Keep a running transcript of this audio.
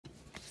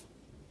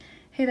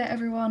Hey there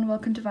everyone,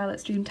 welcome to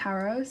Violet's Dream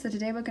Tarot. So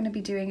today we're going to be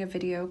doing a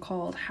video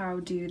called How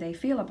Do They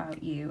Feel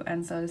About You?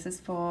 And so this is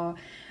for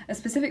a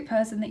specific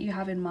person that you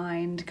have in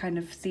mind, kind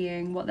of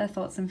seeing what their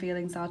thoughts and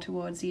feelings are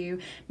towards you.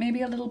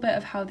 Maybe a little bit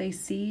of how they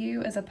see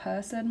you as a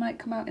person might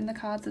come out in the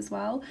cards as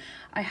well.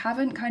 I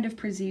haven't kind of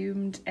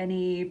presumed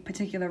any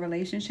particular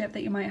relationship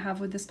that you might have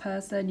with this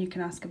person. You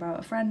can ask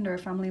about a friend or a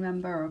family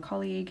member or a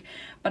colleague,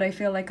 but I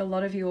feel like a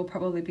lot of you will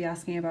probably be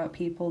asking about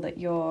people that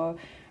you're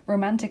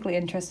romantically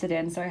interested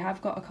in. So I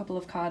have got a couple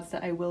of cards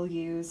that I will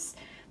use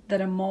that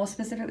are more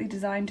specifically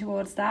designed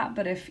towards that,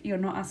 but if you're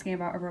not asking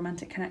about a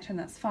romantic connection,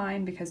 that's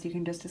fine, because you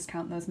can just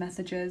discount those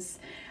messages.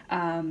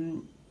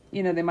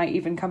 You know, they might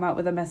even come out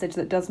with a message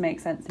that does make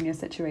sense in your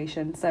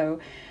situation. So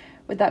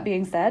with that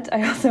being said,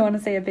 I also want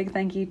to say a big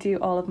thank you to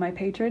all of my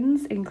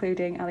patrons,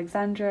 including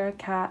Alexandra,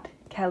 Kat,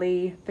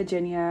 Kelly,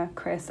 Virginia,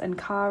 Chris and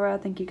Cara.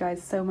 Thank you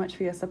guys so much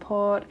for your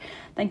support.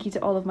 Thank you to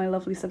all of my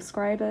lovely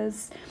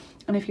subscribers.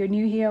 And if you're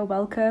new here,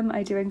 welcome.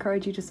 I do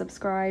encourage you to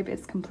subscribe.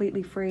 It's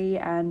completely free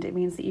and it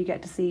means that you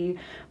get to see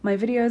my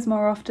videos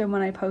more often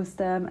when I post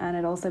them, and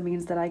it also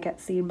means that I get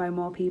seen by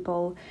more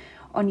people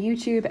on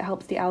YouTube. It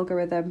helps the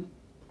algorithm.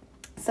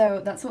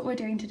 So that's what we're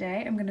doing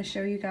today. I'm going to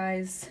show you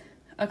guys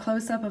a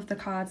close-up of the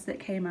cards that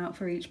came out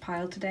for each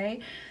pile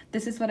today.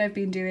 This is what I've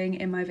been doing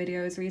in my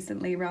videos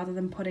recently. Rather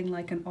than putting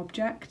like an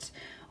object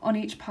on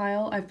each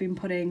pile, I've been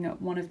putting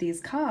one of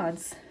these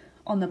cards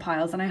on the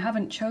piles, and I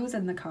haven't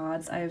chosen the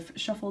cards. I've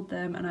shuffled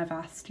them and I've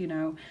asked, you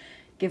know,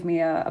 give me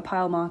a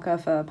pile marker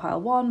for pile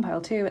 1,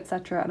 pile 2,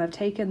 etc. And I've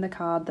taken the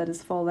card that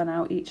has fallen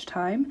out each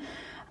time.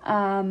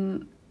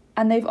 And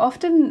they've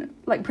often,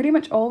 like pretty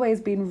much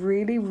always, been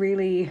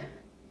really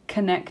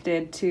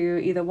connected to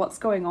either what's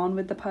going on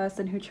with the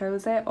person who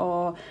chose it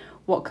or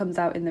what comes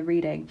out in the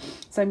reading.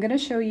 So I'm going to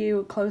show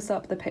you close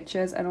up the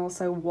pictures and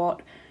also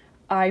what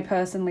I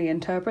personally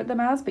interpret them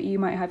as, but you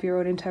might have your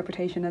own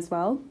interpretation as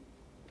well.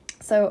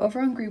 So over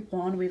on group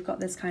 1, we've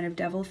got this kind of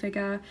devil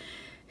figure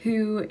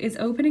who is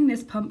opening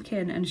this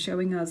pumpkin and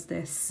showing us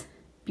this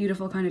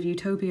beautiful kind of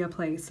utopia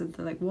place with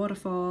the like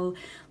waterfall.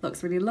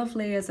 Looks really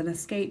lovely as an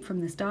escape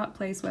from this dark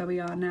place where we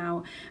are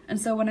now. And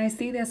so when I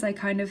see this, I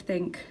kind of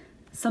think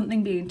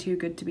something being too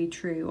good to be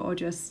true, or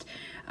just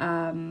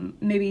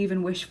maybe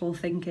even wishful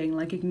thinking,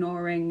 like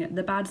ignoring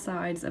the bad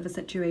sides of a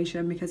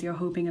situation because you're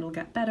hoping it'll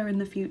get better in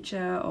the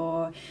future,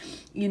 or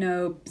you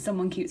know,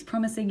 someone keeps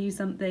promising you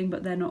something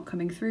but they're not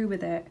coming through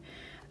with it.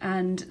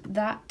 And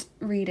that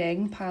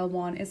reading, pile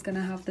 1, is going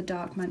to have the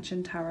Dark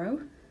Mansion Tarot.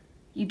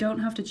 You don't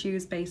have to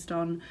choose based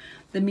on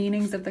the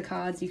meanings of the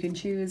cards. You can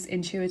choose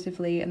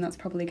intuitively, and that's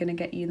probably going to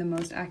get you the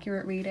most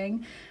accurate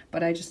reading,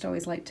 but I just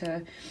always like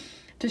to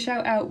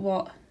shout out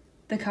what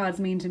the cards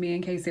mean to me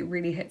in case it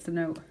really hits a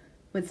note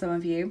with some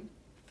of you.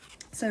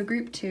 So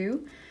group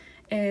 2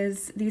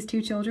 is these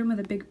two children with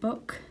a big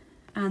book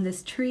and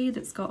this tree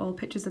that's got all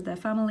pictures of their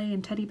family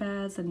and teddy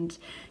bears and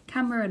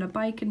camera and a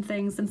bike and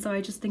things. And so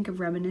I just think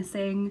of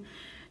reminiscing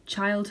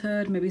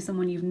childhood, maybe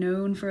someone you've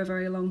known for a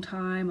very long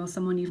time, or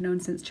someone you've known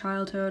since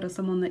childhood, or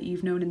someone that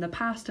you've known in the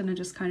past and are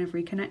just kind of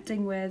reconnecting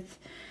with,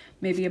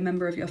 maybe a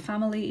member of your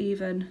family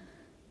even.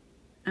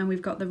 And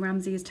we've got the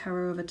Ramses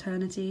Tarot of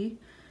Eternity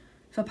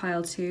for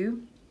pile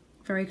 2,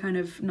 very kind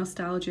of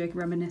nostalgic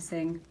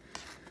reminiscing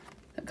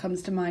that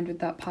comes to mind with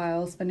that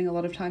pile, spending a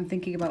lot of time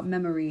thinking about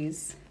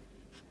memories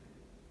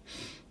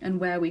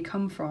and where we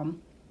come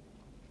from.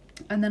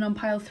 And then on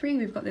pile 3,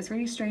 we've got this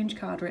really strange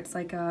card where it's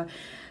like a,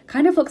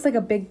 kind of looks like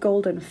a big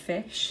golden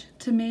fish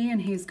to me,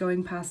 and he's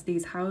going past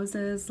these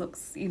houses,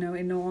 looks, you know,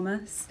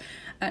 enormous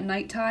at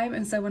nighttime.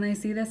 And so when I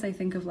see this, I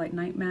think of like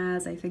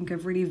nightmares, I think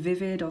of really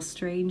vivid or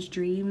strange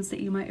dreams that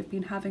you might have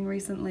been having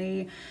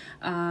recently.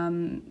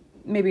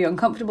 Maybe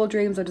uncomfortable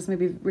dreams, or just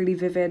maybe really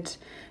vivid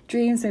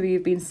dreams. Maybe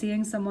you've been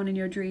seeing someone in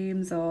your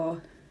dreams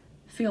or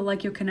feel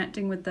like you're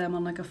connecting with them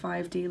on like a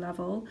 5D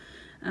level.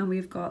 And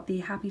we've got the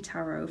Happy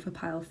Tarot for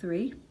pile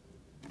 3.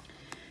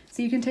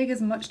 So you can take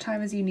as much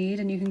time as you need,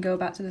 and you can go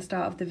back to the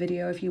start of the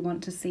video if you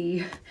want to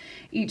see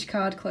each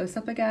card close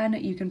up again.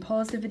 You can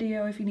pause the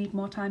video if you need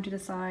more time to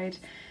decide.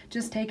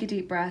 Just take a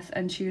deep breath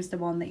and choose the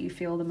one that you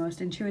feel the most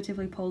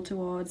intuitively pulled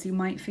towards. You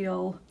might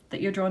feel that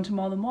you're drawn to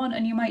more than one,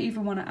 and you might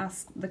even want to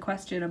ask the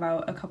question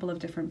about a couple of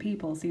different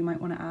people. So you might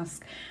want to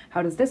ask,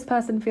 how does this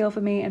person feel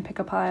for me, and pick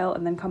a pile,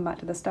 and then come back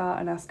to the start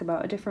and ask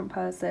about a different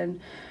person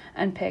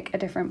and pick a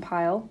different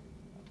pile.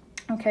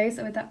 Okay,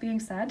 so with that being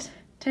said,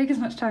 take as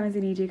much time as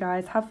you need, you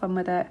guys, have fun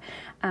with it,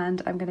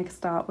 and I'm going to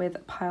start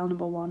with pile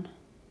number 1.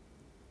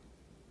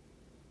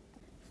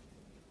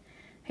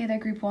 Hey there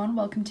group 1,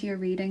 welcome to your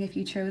reading. If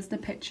you chose the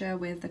picture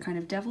with the kind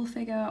of devil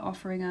figure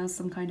offering us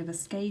some kind of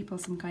escape or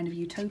some kind of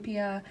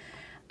utopia,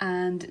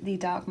 and the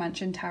Dark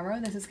Mansion Tarot,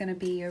 this is going to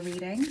be your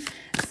reading.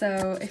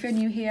 So if you're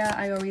new here,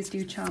 I always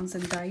do charms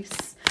and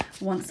dice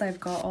once I've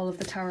got all of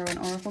the tarot and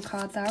oracle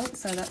cards out,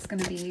 so that's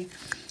going to be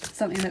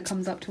something that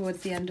comes up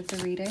towards the end of the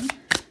reading.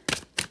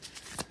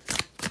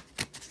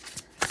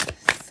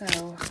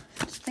 So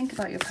just think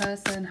about your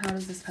person. How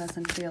does this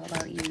person feel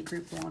about you,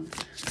 group 1?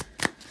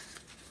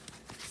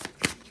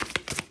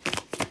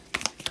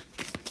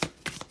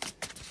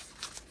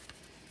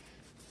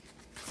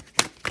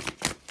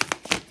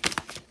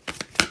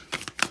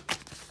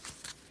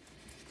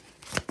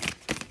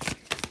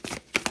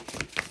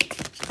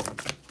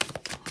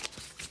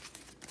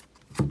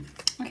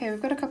 Okay,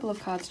 we've got a couple of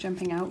cards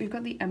jumping out. We've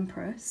got the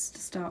Empress to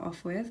start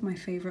off with, my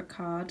favourite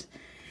card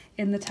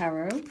in the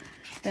tarot.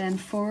 Then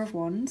Four of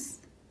Wands,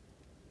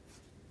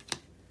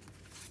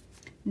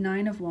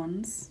 Nine of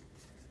Wands,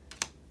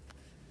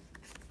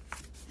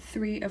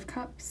 Three of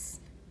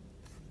Cups,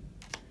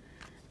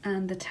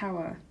 and the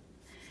Tower.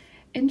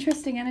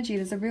 Interesting energy.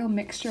 There's a real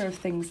mixture of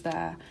things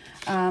there.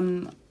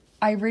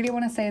 I really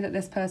want to say that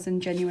this person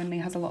genuinely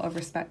has a lot of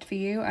respect for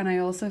you, and I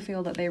also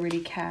feel that they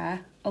really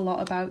care a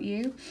lot about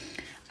you.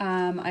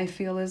 I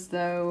feel as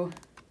though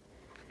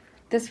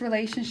this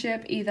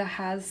relationship either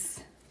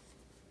has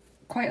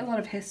quite a lot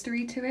of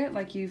history to it,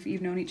 like you've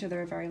known each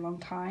other a very long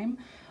time,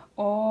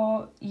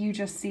 or you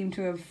just seem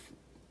to have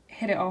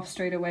hit it off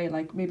straight away.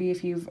 Like maybe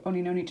if you've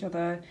only known each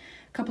other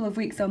a couple of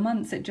weeks or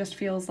months, it just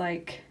feels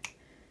like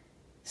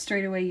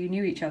straight away you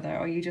knew each other,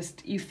 or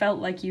you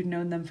felt like you'd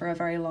known them for a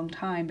very long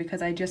time,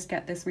 because I just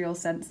get this real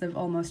sense of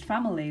almost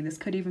family. This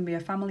could even be a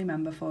family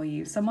member for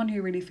you, someone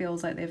who really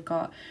feels like they've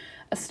got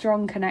a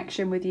strong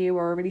connection with you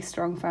or a really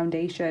strong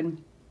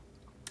foundation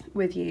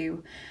with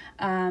you.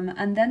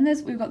 And then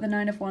we've got the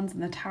Nine of Wands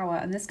and the Tower,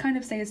 and this kind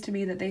of says to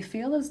me that they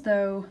feel as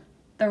though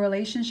the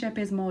relationship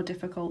is more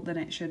difficult than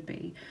it should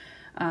be,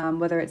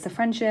 whether it's a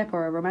friendship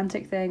or a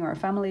romantic thing or a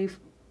family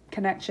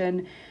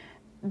connection.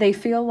 They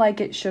feel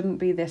like it shouldn't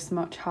be this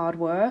much hard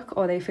work,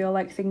 or they feel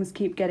like things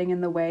keep getting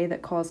in the way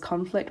that cause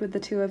conflict with the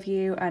two of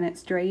you, and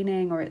it's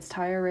draining or it's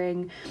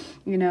tiring.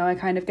 You know, I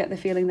kind of get the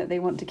feeling that they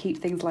want to keep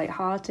things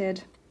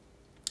lighthearted.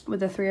 With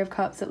the Three of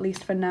Cups, at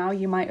least for now,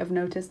 you might have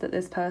noticed that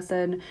this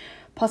person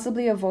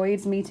possibly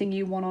avoids meeting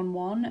you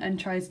one-on-one and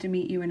tries to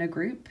meet you in a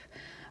group.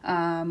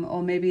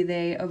 Or maybe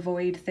they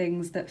avoid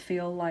things that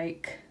feel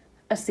like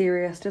a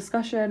serious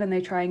discussion and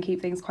they try and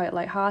keep things quite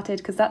lighthearted,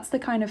 because that's the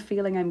kind of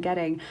feeling I'm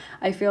getting.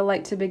 I feel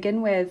like to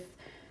begin with,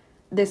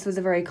 this was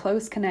a very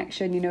close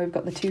connection. You know, we've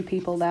got the two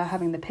people there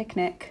having the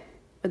picnic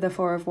with the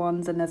Four of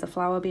Wands, and there's a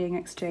flower being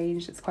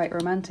exchanged. It's quite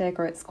romantic,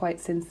 or it's quite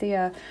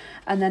sincere.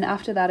 And then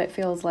after that, it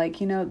feels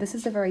like, you know, this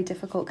is a very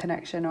difficult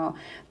connection, or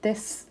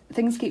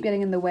things keep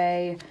getting in the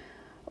way,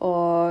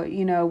 or,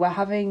 you know, we're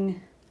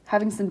having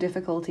some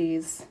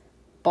difficulties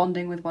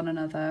bonding with one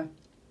another,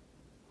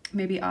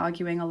 maybe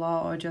arguing a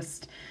lot, or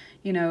just,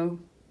 you know,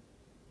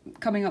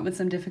 coming up with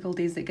some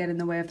difficulties that get in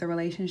the way of the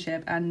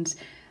relationship, and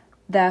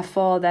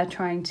therefore they're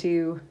trying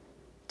to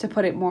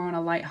put it more on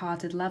a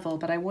light-hearted level.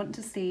 But I want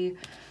to see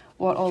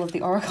what all of the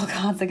oracle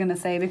cards are going to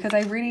say, because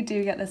I really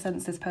do get the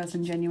sense this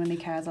person genuinely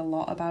cares a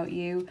lot about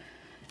you.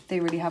 They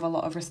really have a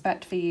lot of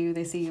respect for you.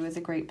 They see you as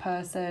a great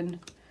person.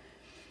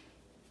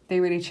 They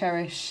really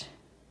cherish,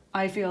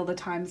 I feel, the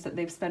times that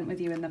they've spent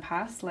with you in the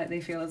past. Like they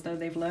feel as though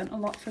they've learned a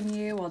lot from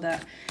you, or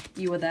that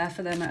you were there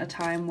for them at a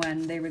time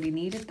when they really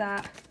needed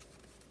that.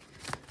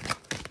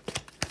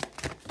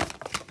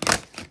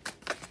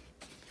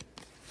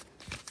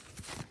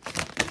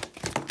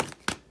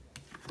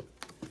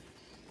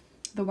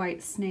 The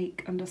White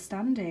Snake,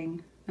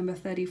 understanding, number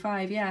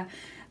 35. Yeah,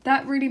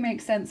 that really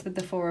makes sense with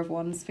the Four of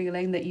Wands,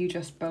 feeling that you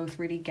just both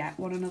really get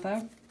one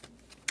another.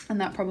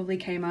 And that probably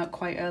came out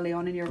quite early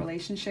on in your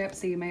relationship.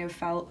 So you may have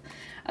felt,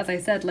 as I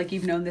said, like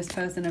you've known this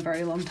person a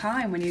very long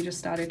time when you just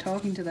started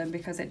talking to them,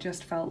 because it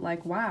just felt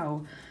like,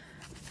 wow,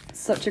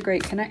 such a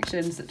great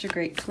connection, such a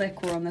great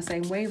click. We're on the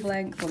same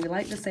wavelength, or we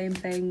like the same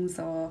things,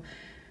 or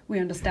we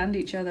understand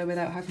each other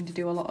without having to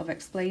do a lot of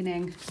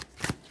explaining.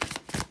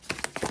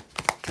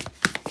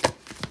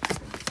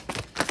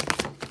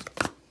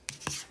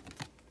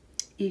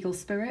 Eagle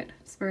Spirit.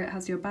 Spirit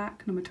has your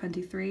back, number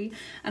 23.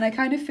 And I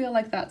kind of feel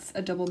like that's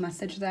a double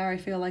message there. I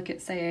feel like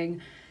it's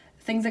saying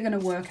things are going to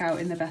work out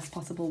in the best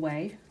possible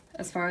way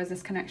as far as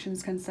this connection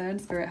is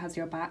concerned. Spirit has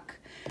your back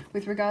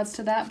with regards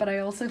to that. But I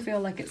also feel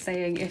like it's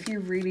saying if you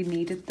really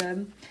needed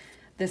them,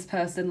 this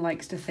person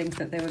likes to think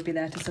that they would be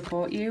there to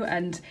support you.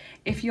 And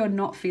if you're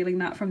not feeling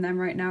that from them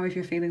right now, if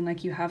you're feeling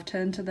like you have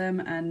turned to them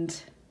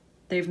and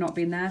they've not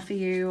been there for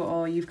you,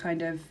 or you've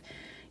kind of,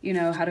 you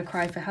know, had a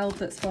cry for help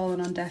that's fallen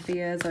on deaf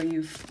ears, or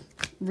you've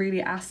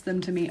really asked them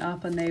to meet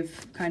up and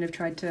they've kind of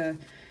tried to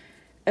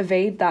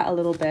evade that a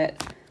little bit,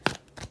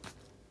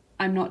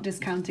 I'm not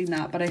discounting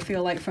that, but I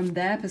feel like from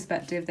their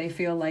perspective, they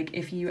feel like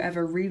if you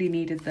ever really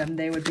needed them,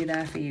 they would be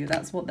there for you.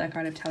 That's what they're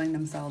kind of telling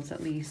themselves,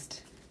 at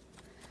least.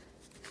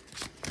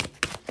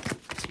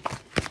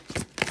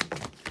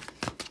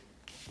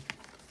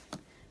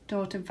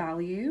 Daughter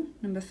Value,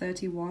 number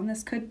 31.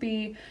 This could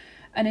be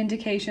an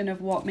indication of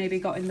what maybe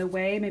got in the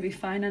way, maybe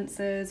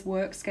finances,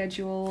 work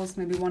schedules,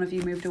 maybe one of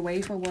you moved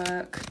away for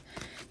work,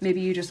 maybe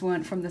you just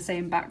weren't from the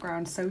same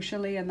background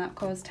socially and that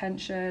caused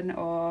tension,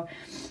 or,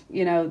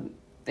 you know,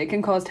 it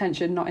can cause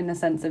tension not in the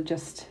sense of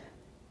just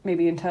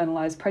maybe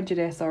internalized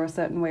prejudice or a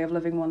certain way of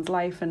living one's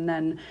life and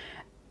then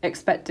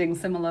expecting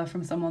similar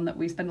from someone that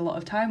we spend a lot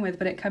of time with,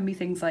 but it can be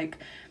things like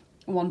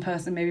one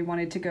person maybe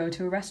wanted to go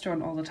to a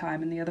restaurant all the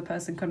time and the other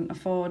person couldn't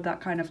afford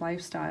that kind of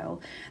lifestyle.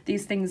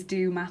 These things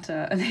do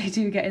matter and they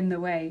do get in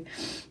the way.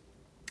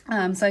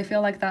 So I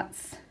feel like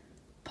that's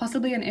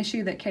possibly an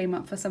issue that came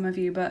up for some of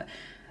you, but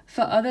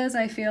for others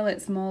I feel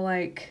it's more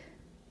like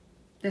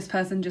This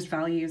person just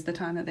values the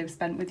time that they've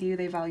spent with you.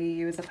 They value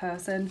you as a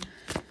person.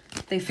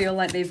 They feel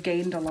like they've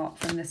gained a lot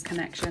from this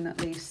connection,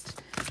 at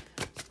least.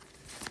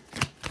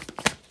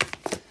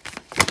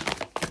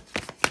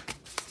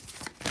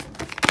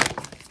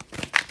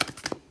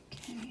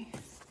 Okay.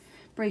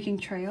 Breaking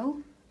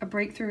trail. A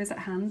breakthrough is at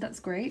hand. That's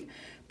great.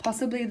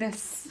 Possibly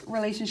this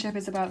relationship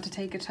is about to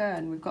take a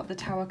turn. We've got the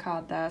Tower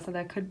card there, so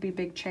there could be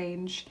big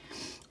change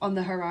on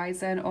the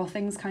horizon, or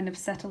things kind of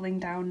settling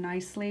down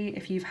nicely.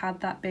 If you've had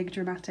that big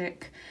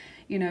dramatic,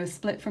 you know,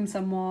 split from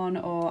someone,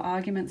 or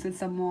arguments with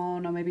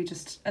someone, or maybe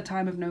just a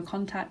time of no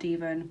contact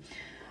even,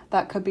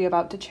 that could be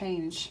about to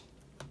change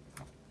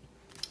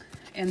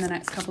in the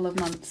next couple of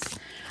months.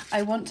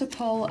 I want to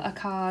pull a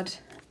card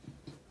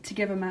to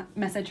give a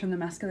message from the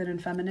masculine and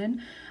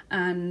feminine,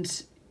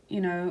 and you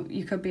know,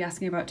 you could be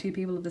asking about two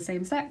people of the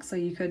same sex, or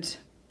you could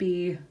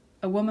be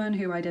a woman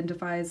who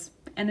identifies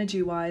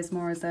energy-wise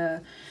more as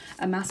a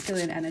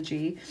masculine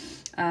energy.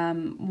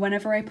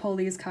 Whenever I pull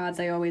these cards,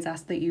 I always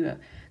ask that you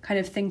kind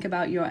of think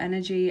about your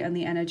energy and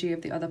the energy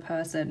of the other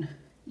person.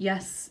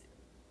 Yes,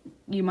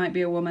 you might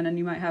be a woman and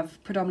you might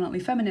have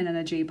predominantly feminine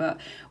energy, but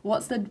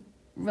what's the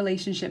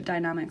relationship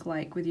dynamic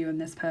like with you and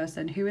this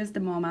person? Who is the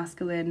more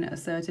masculine,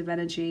 assertive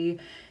energy?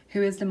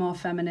 Who is the more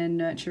feminine,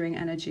 nurturing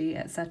energy,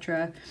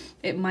 etc.?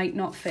 It might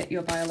not fit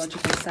your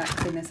biological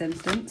sex in this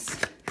instance,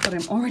 but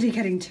I'm already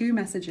getting two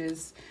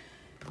messages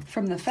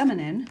from the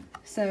feminine.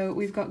 So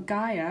we've got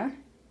Gaia,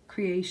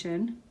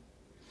 creation,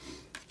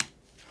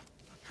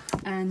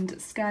 and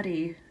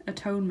Skadi,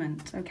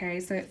 atonement. Okay,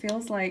 so it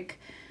feels like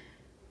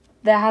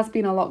there has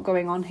been a lot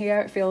going on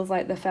here. It feels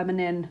like the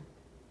feminine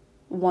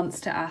wants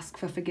to ask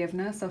for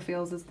forgiveness, or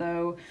feels as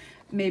though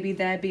maybe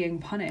they're being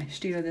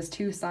punished. You know, there's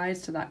two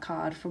sides to that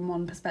card. From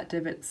one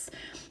perspective, it's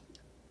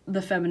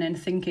the feminine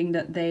thinking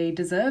that they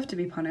deserve to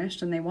be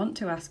punished and they want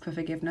to ask for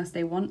forgiveness.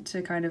 They want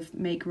to kind of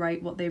make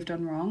right what they've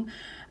done wrong.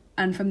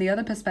 And from the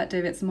other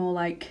perspective, it's more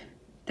like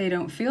they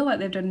don't feel like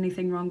they've done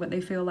anything wrong, but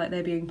they feel like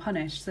they're being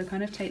punished. So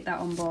kind of take that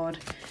on board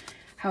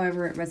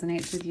however it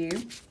resonates with you.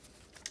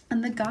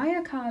 And the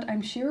Gaia card,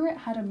 I'm sure it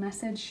had a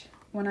message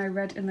when I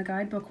read in the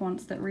guidebook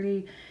once that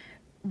really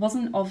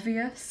wasn't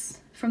obvious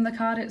from the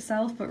card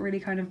itself, but really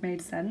kind of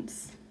made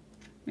sense.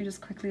 Let me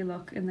just quickly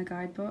look in the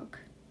guidebook.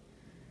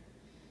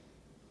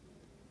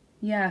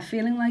 Yeah,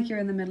 feeling like you're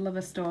in the middle of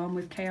a storm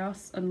with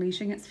chaos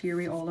unleashing its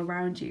fury all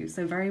around you.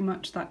 So very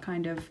much that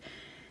kind of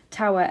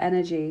Tower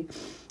energy.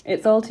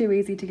 It's all too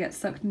easy to get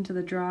sucked into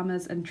the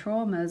dramas and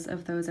traumas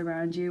of those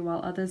around you,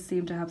 while others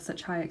seem to have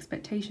such high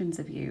expectations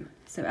of you.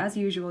 So as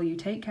usual, you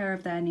take care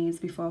of their needs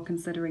before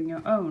considering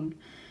your own.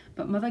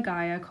 But Mother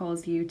Gaia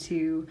calls you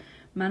to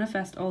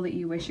manifest all that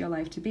you wish your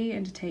life to be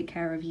and to take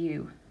care of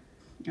you.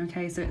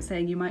 Okay, so it's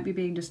saying you might be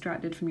being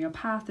distracted from your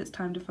path. It's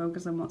time to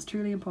focus on what's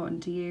truly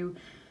important to you.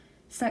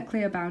 Set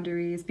clear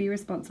boundaries, be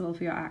responsible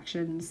for your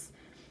actions,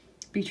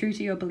 be true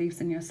to your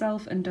beliefs in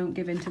yourself, and don't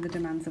give in to the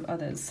demands of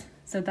others.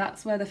 So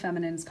that's where the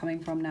feminine's coming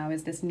from now,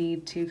 is this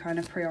need to kind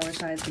of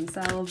prioritize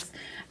themselves.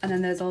 And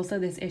then there's also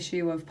this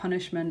issue of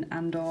punishment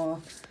and or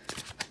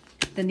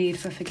the need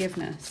for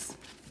forgiveness.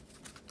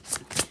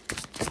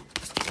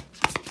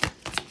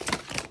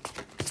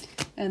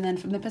 And then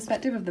from the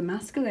perspective of the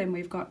masculine,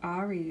 we've got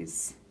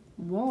Aries,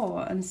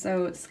 war. And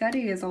so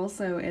Skadi is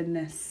also in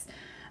this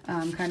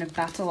kind of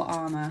battle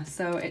armor.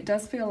 So it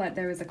does feel like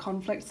there is a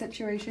conflict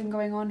situation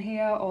going on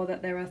here, or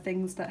that there are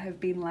things that have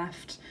been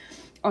left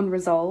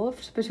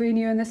unresolved between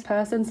you and this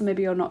person. So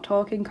maybe you're not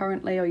talking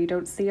currently, or you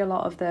don't see a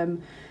lot of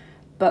them,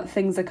 but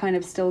things are kind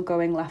of still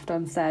going left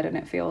unsaid, and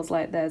it feels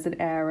like there's an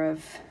air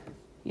of,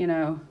 you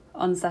know,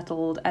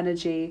 unsettled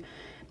energy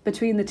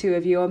between the two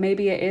of you. Or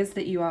maybe it is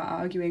that you are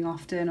arguing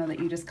often, or that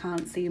you just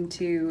can't seem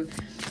to,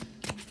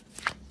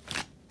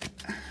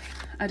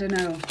 I don't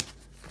know,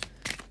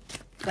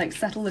 like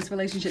settle this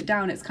relationship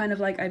down. It's kind of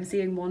like I'm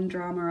seeing one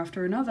drama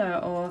after another,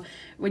 or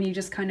when you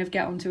just kind of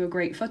get onto a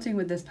great footing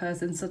with this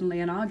person, suddenly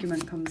an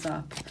argument comes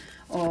up,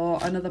 or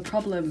another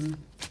problem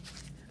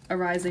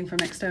arising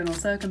from external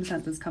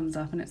circumstances comes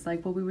up, and it's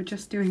like, well, we were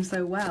just doing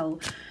so well,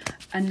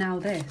 and now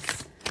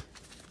this.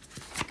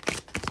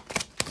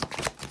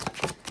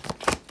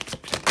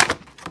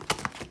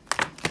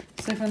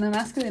 So from the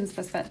masculine's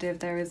perspective,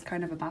 there is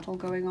kind of a battle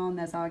going on.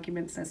 There's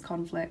arguments, there's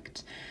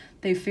conflict.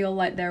 They feel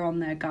like they're on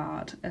their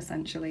guard,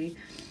 essentially.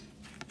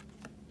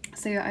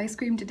 So your ice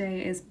cream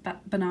today is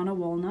banana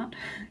walnut.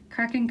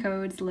 Cracking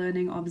codes,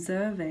 learning,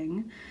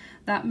 observing.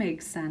 That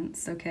makes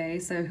sense, okay?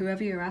 So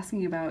whoever you're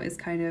asking about is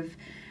kind of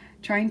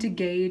trying to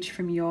gauge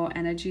from your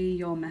energy,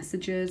 your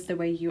messages, the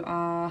way you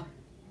are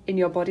in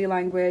your body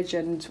language,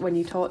 and when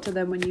you talk to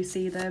them, when you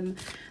see them.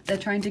 They're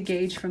trying to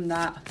gauge from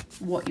that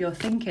what you're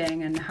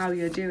thinking and how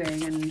you're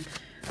doing and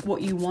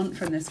what you want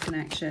from this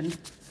connection.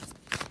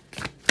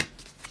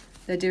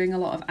 They're doing a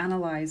lot of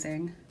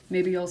analysing,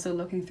 maybe also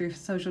looking through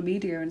social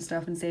media and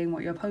stuff and seeing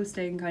what you're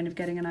posting, kind of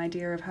getting an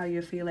idea of how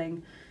you're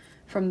feeling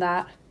from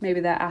that. Maybe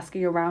they're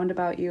asking around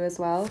about you as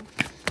well.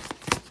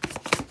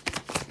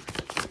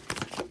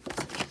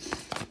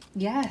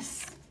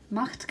 Yes,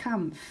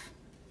 Machtkampf.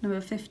 Number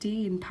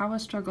 15, power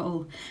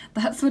struggle.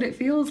 That's what it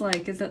feels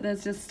like, is that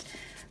there's just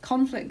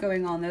conflict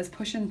going on, there's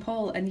push and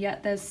pull, and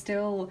yet there's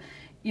still,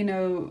 you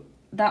know,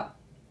 that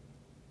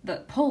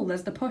pull.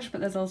 There's the push,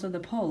 but there's also the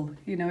pull.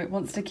 You know, it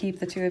wants to keep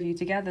the two of you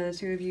together. The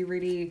two of you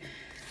really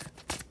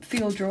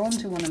feel drawn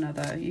to one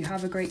another. You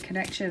have a great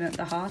connection at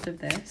the heart of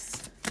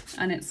this.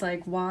 And it's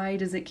like, why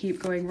does it keep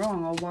going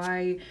wrong? Or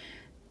why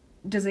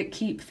does it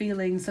keep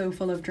feeling so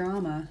full of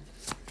drama?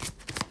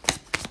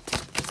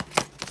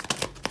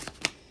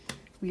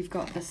 We've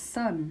got the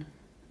sun,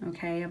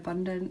 okay,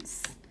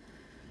 abundance,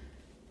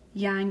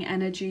 yang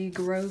energy,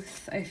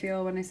 growth, I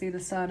feel when I see the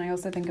sun. I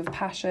also think of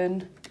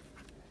passion.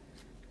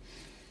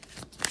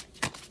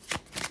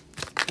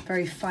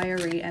 Very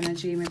fiery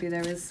energy, maybe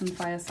there is some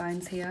fire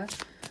signs here.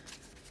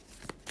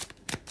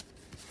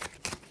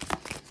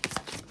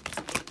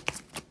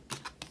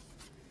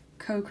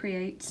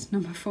 Co-create,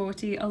 number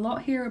 40. A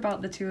lot here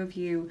about the two of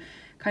you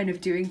kind of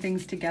doing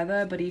things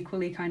together, but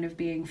equally kind of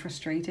being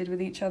frustrated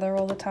with each other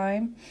all the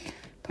time.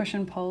 Push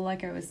and pull,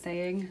 like I was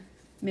saying.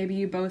 Maybe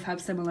you both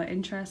have similar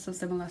interests or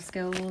similar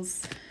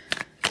skills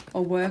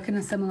or work in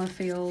a similar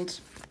field.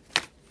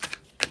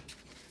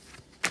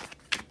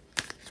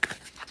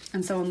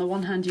 And so on the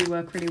one hand, you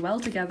work really well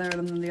together,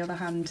 and on the other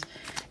hand,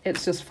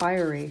 it's just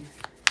fiery.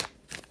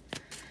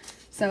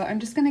 So I'm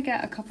just going to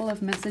get a couple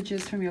of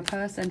messages from your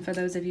person for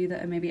those of you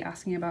that are maybe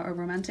asking about a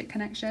romantic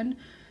connection.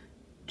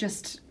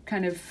 Just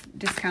kind of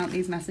discount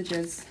these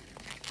messages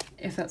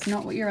if that's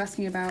not what you're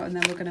asking about, and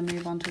then we're going to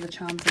move on to the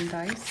charms and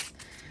dice.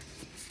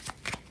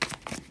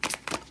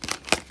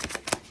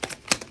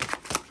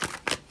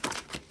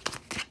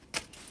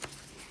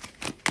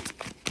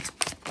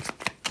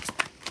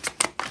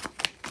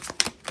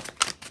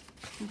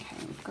 Okay,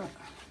 we've got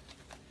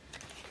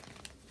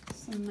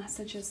some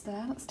messages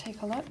there. Let's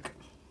take a look.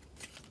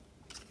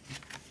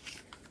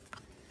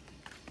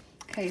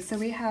 Okay, so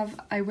we have,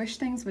 I wish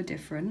things were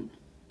different.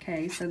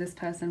 Okay, so this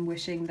person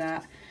wishing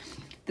that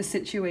the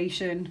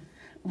situation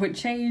would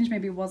change,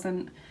 maybe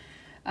wasn't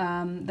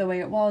the way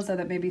it was, or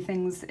that maybe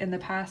things in the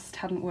past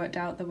hadn't worked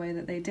out the way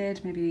that they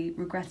did, maybe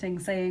regretting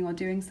saying or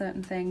doing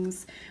certain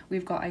things.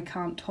 We've got I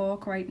can't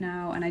talk right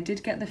now, and I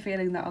did get the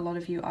feeling that a lot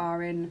of you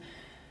are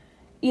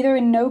either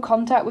in no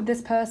contact with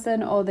this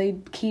person, or they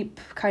keep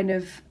kind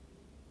of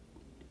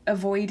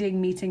avoiding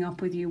meeting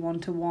up with you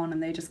one-to-one,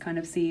 and they just kind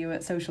of see you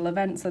at social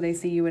events, or they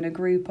see you in a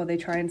group, or they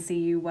try and see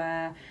you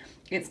where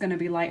it's going to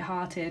be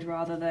lighthearted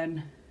rather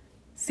than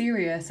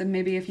serious. And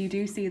maybe if you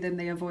do see them,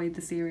 they avoid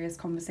the serious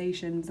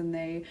conversations and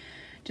they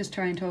just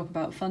try and talk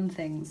about fun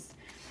things.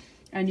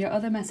 And your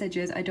other message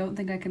is, I don't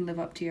think I can live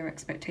up to your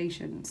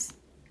expectations.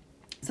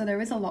 So there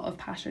is a lot of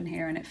passion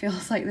here, and it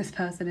feels like this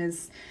person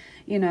is,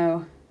 you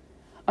know,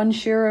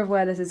 unsure of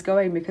where this is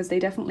going, because they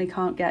definitely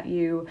can't get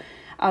you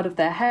out of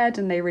their head,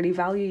 and they really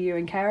value you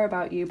and care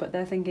about you, but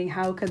they're thinking,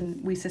 how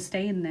can we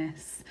sustain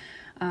this?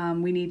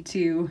 We need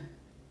to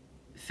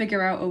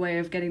figure out a way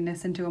of getting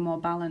this into a more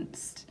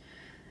balanced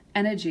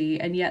energy,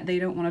 and yet they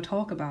don't want to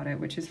talk about it,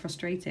 which is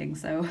frustrating.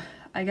 So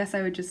I guess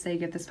I would just say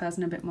give this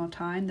person a bit more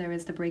time. There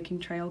is the breaking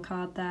trail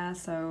card there,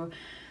 so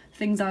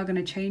things are going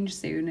to change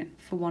soon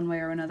for one way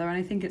or another, and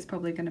I think it's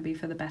probably going to be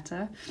for the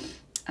better.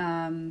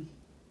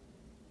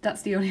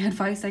 That's the only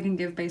advice I can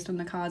give based on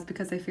the cards,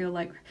 because I feel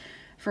like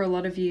for a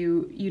lot of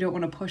you, you don't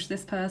want to push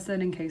this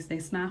person in case they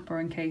snap, or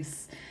in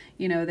case,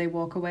 you know, they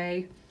walk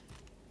away.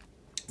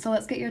 So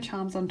let's get your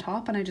charms on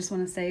top, and I just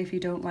want to say, if you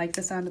don't like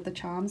the sound of the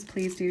charms,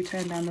 please do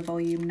turn down the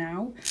volume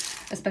now,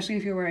 especially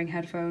if you're wearing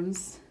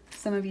headphones.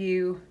 Some of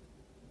you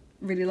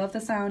really love the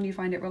sound, you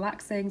find it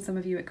relaxing. Some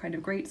of you, it kind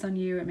of grates on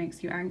you, it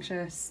makes you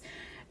anxious.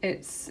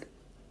 It's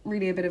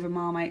really a bit of a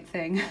Marmite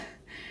thing,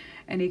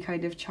 any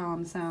kind of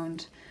charm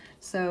sound.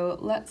 So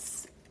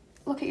let's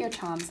look at your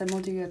charms, and we'll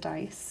do your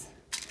dice.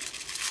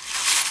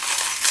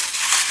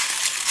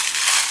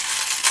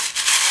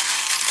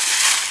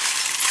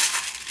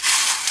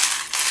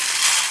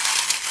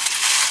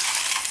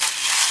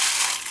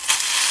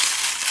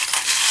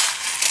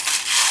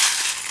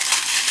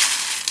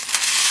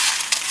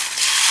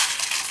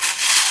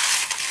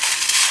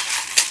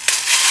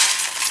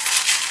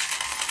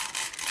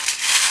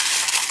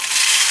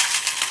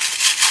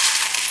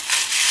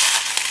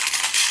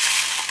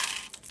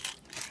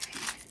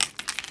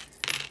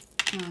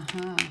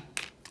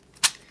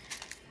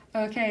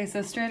 Okay,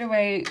 so straight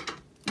away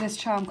this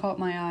charm caught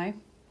my eye,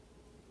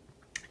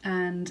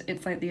 and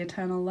it's like the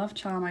eternal love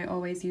charm. I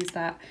always use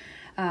that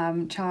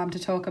charm to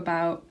talk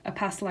about a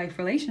past life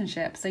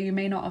relationship. So you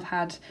may not have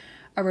had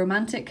a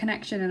romantic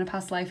connection in a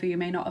past life, or you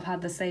may not have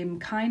had the same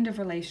kind of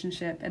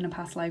relationship in a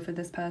past life with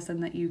this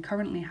person that you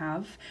currently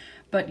have,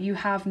 but you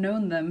have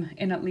known them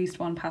in at least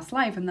one past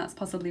life, and that's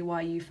possibly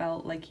why you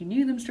felt like you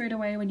knew them straight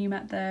away when you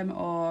met them,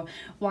 or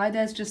why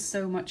there's just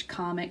so much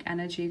karmic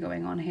energy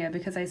going on here,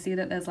 because I see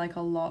that there's like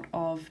a lot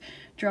of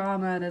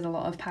drama, there's a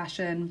lot of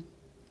passion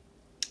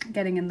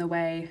getting in the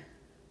way.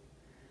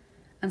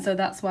 And so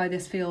that's why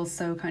this feels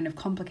so kind of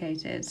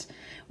complicated.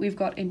 We've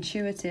got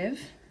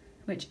intuitive,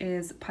 which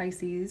is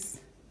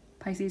Pisces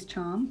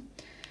charm.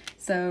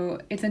 So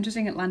it's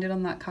interesting it landed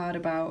on that card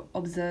about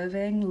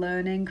observing,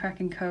 learning,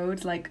 cracking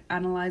codes, like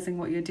analysing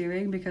what you're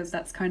doing, because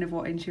that's kind of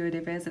what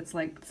intuitive is. It's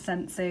like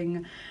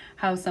sensing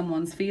how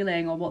someone's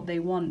feeling or what they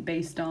want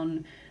based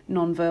on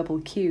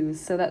non-verbal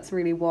cues. So that's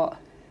really what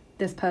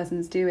this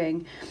person's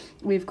doing.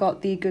 We've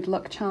got the good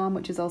luck charm,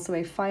 which is also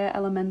a fire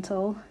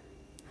elemental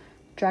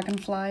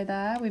dragonfly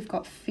there. We've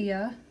got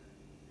fear.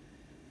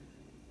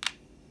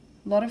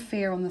 A lot of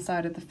fear on the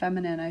side of the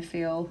feminine, I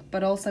feel,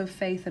 but also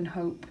faith and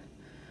hope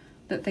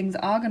that things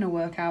are going to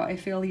work out. I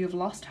feel you've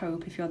lost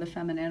hope if you're the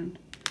feminine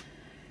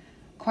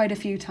quite a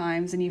few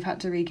times and you've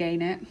had to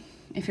regain it.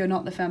 If you're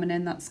not the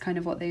feminine, that's kind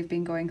of what they've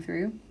been going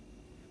through.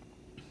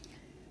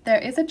 There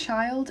is a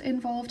child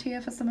involved here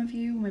for some of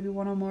you, maybe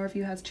one or more of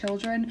you has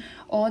children,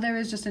 or there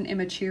is just an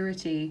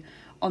immaturity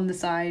on the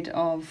side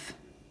of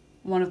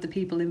one of the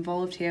people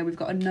involved here. We've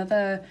got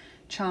another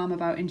charm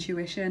about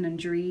intuition and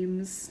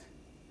dreams.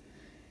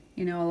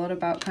 You know, a lot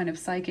about kind of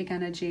psychic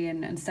energy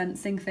and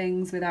sensing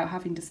things without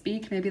having to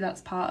speak. Maybe that's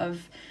part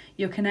of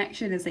your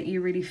connection, is that you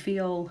really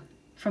feel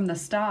from the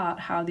start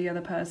how the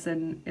other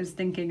person is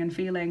thinking and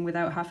feeling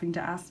without having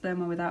to ask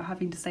them or without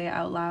having to say it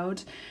out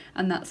loud.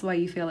 And that's why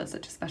you feel it's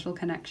such a special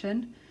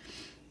connection.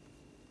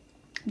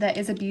 There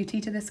is a beauty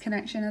to this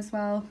connection as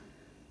well.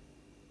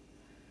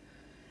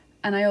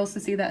 And I also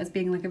see that as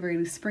being like a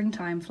really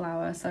springtime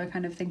flower. So I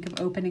kind of think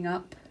of opening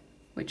up,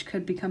 which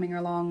could be coming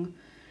along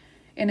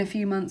in a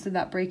few months. With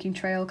that breaking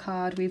trail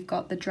card, we've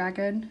got the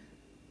dragon.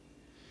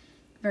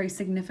 Very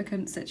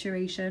significant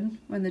situation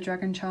when the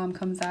dragon charm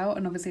comes out,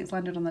 and obviously it's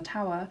landed on the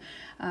tower.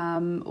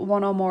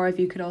 One or more of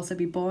you could also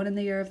be born in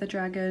the year of the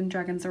dragon.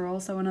 Dragons are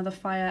also another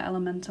fire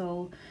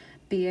elemental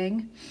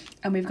being.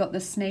 And we've got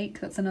the snake,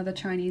 that's another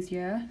Chinese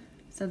year.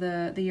 So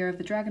the year of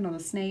the dragon or the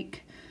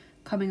snake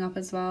coming up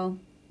as well.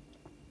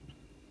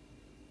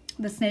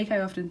 The snake, I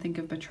often think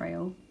of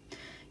betrayal.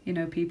 You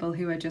know, people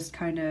who are just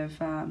kind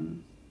of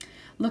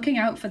looking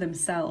out for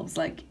themselves.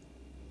 Like,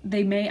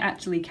 they may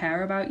actually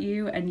care about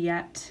you, and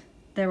yet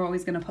they're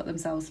always going to put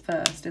themselves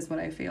first, is what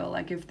I feel.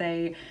 Like, if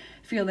they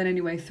feel in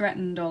any way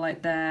threatened, or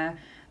like their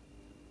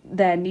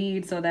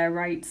needs or their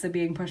rights are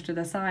being pushed to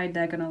the side,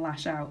 they're going to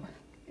lash out,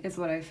 is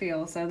what I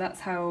feel. So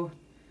that's how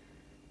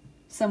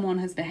someone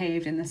has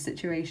behaved in this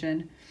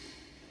situation.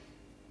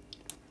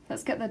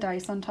 Let's get the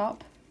dice on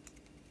top.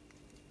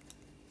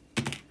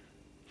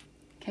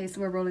 Okay,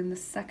 so we're rolling the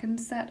second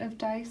set of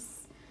dice.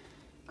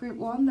 Group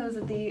 1, those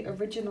are the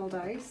original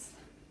dice.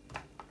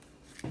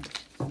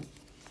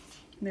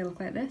 They look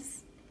like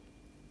this.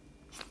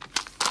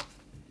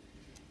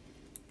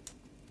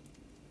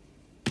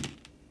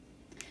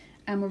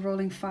 And we're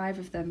rolling 5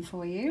 of them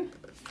for you.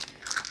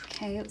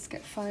 Okay, let's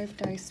get 5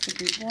 dice for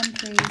group 1,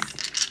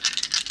 please.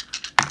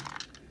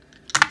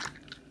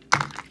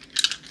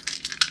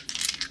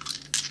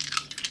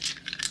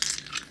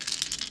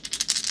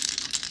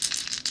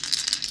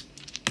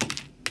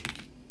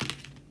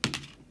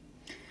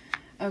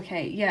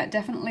 Okay, yeah,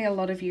 definitely a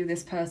lot of you,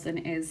 this person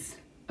is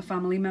a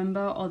family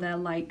member, or they're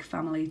like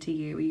family to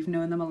you. You've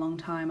known them a long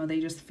time, or they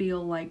just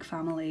feel like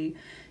family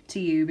to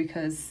you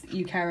because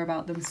you care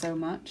about them so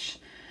much.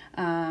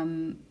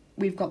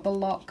 We've got the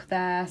lock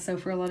there, so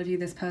for a lot of you,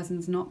 this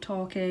person's not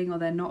talking, or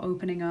they're not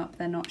opening up,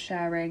 they're not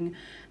sharing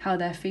how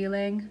they're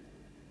feeling.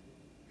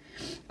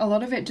 A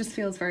lot of it just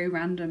feels very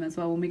random as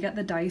well. When we get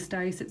the dice,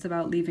 it's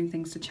about leaving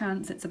things to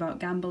chance, it's about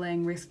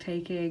gambling,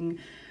 risk-taking,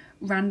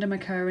 random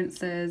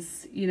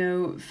occurrences. You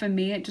know, for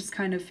me, it just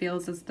kind of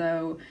feels as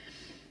though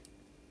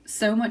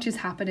so much is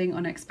happening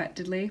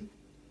unexpectedly,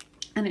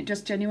 and it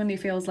just genuinely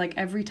feels like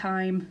every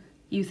time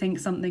you think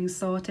something's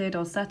sorted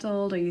or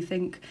settled, or you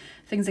think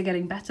things are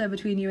getting better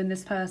between you and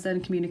this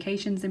person,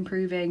 communication's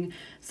improving,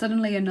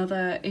 suddenly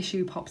another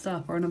issue pops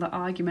up, or another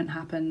argument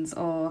happens,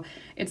 or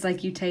it's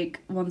like you take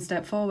 1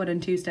 step forward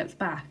and 2 steps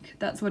back.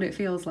 That's what it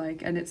feels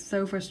like, and it's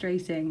so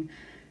frustrating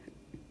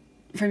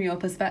from your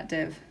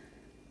perspective.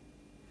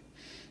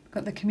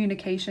 Got the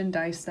communication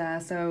dice there,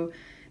 so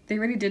they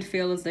really did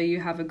feel as though you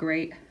have a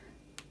great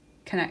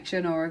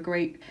connection, or a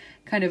great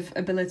kind of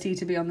ability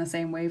to be on the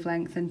same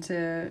wavelength and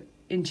to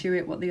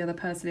intuit what the other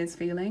person is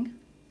feeling.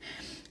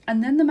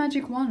 And then the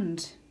magic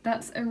wand,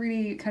 that's a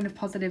really kind of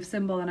positive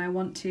symbol, and I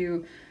want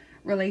to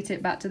relate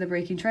it back to the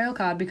breaking trail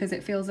card, because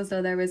it feels as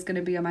though there is going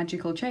to be a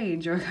magical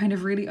change, or a kind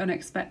of really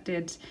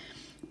unexpected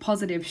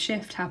positive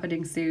shift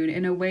happening soon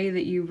in a way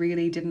that you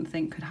really didn't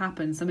think could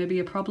happen. So maybe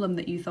a problem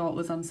that you thought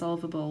was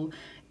unsolvable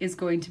is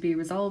going to be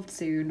resolved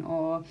soon,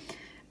 or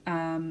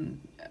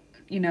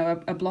you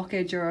know, a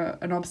blockage or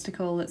an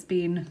obstacle that's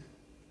been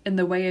in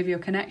the way of your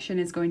connection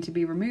is going to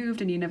be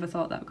removed, and you never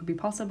thought that could be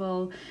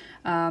possible.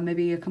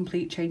 Maybe a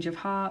complete change of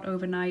heart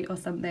overnight or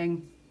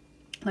something.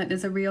 Like,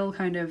 there's a real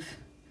kind of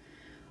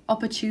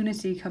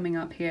opportunity coming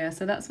up here.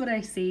 So that's what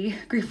I see.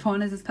 Group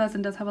 1 is this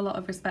person does have a lot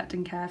of respect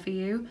and care for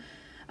you,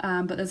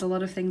 but there's a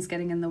lot of things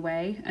getting in the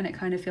way, and it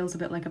kind of feels a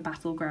bit like a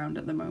battleground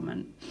at the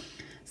moment.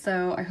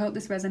 So I hope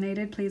this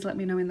resonated. Please let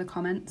me know in the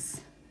comments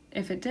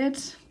if it did.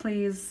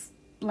 Please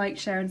like,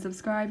 share and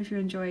subscribe if you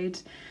enjoyed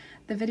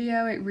the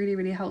video. It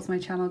really helps my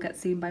channel get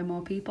seen by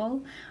more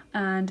people.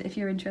 And if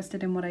you're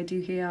interested in what I do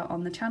here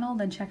on the channel,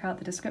 then check out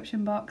the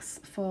description box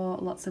for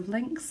lots of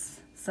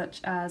links,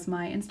 such as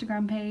my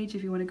Instagram page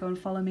if you want to go and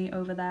follow me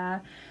over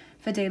there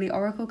for daily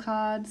oracle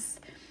cards,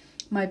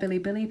 my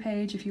Bilibili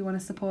page if you want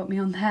to support me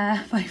on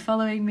there by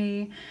following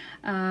me.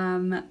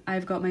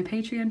 I've got my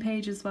Patreon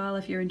page as well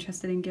if you're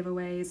interested in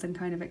giveaways and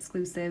kind of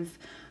exclusive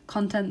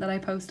content that I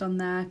post on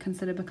there.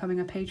 Consider becoming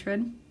a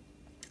patron.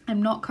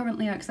 I'm not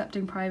currently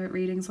accepting private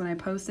readings when I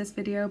post this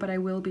video, but I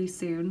will be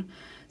soon.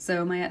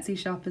 So my Etsy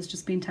shop has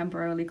just been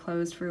temporarily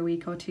closed for a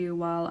week or two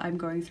while I'm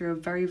going through a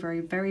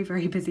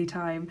very busy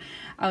time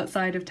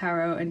outside of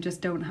tarot and just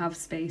don't have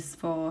space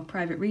for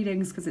private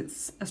readings because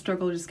it's a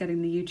struggle just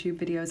getting the YouTube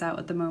videos out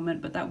at the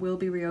moment, but that will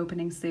be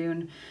reopening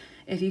soon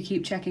if you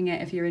keep checking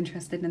it if you're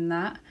interested in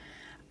that.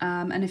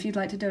 And if you'd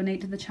like to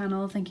donate to the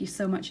channel, thank you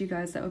so much, you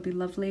guys, that would be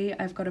lovely.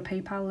 I've got a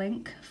PayPal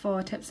link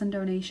for tips and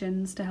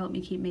donations to help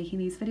me keep making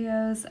these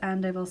videos,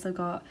 and I've also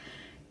got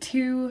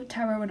 2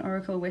 tarot and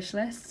oracle wish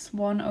lists,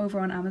 one over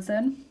on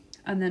Amazon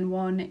and then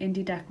one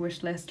indie deck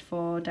wish list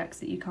for decks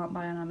that you can't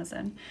buy on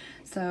Amazon.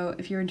 So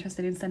if you're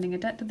interested in sending a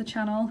deck to the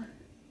channel,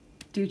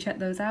 do check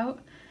those out.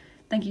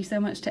 Thank you so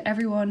much to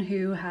everyone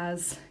who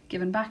has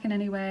given back in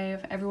any way,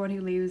 of everyone who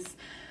leaves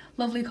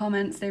lovely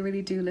comments. They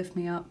really do lift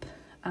me up.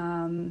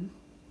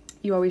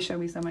 You always show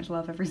me so much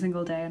love every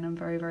single day, and I'm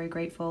very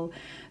grateful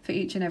for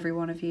each and every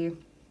one of you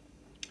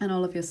and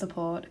all of your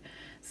support.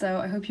 So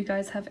I hope you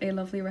guys have a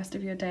lovely rest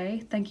of your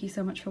day. Thank you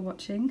so much for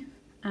watching,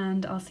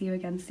 and I'll see you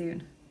again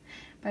soon.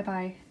 Bye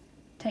bye.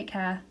 Take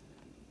care.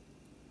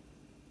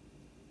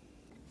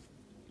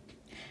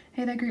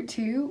 Hey there, group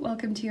 2.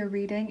 Welcome to your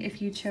reading.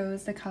 If you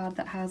chose the card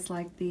that has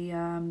like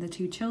the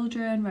 2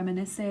 children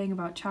reminiscing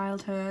about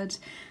childhood,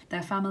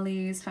 their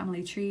families,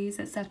 family trees,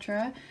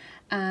 etc.,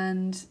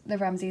 and the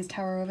Ramses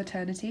Tower of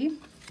Eternity,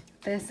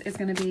 this is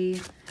going to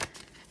be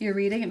your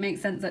reading. It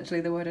makes sense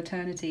actually, the word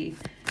eternity,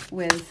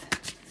 with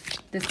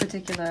this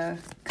particular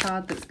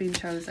card that's been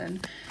chosen.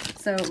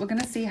 So we're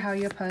going to see how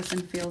your person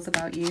feels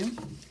about you.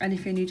 And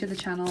if you're new to the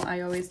channel,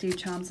 I always do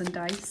charms and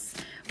dice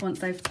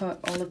once I've put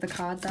all of the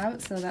cards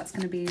out, so that's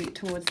going to be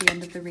towards the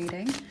end of the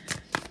reading.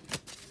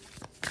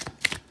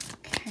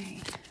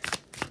 Okay.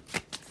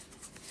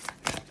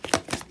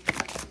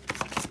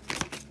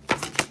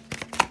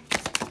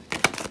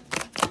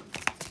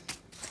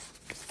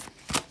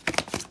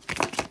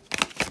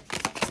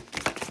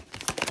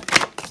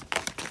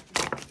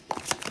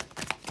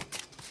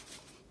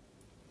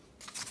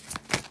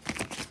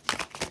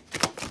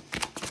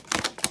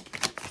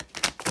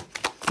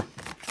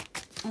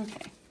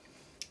 Okay,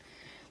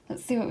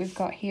 let's see what we've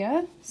got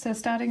here. So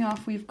starting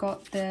off, we've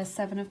got the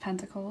 7 of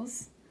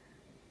Pentacles,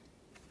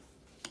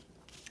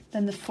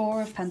 then the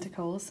 4 of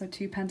Pentacles, so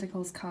 2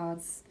 Pentacles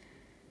cards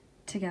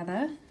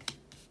together.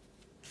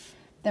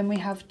 Then we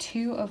have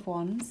 2 of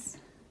Wands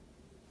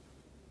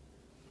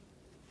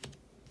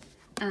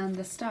and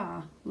the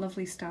Star,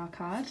 lovely Star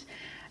card.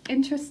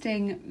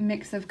 Interesting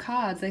mix of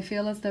cards. I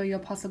feel as though you're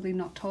possibly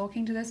not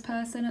talking to this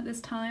person at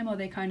this time, or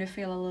they kind of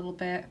feel a little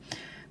bit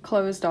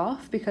closed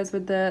off, because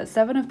with the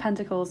 7 of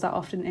Pentacles, that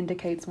often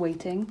indicates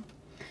waiting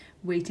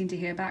to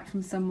hear back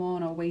from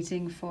someone or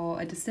waiting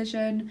for a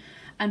decision.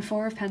 And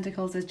 4 of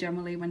Pentacles is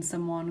generally when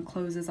someone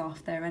closes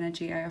off their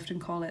energy. I often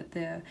call it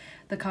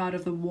the card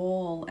of the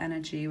wall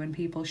energy, when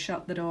people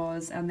shut the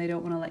doors and they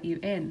don't want to let you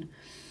in.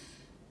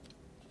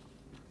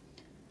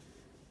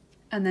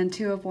 And then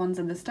 2 of Wands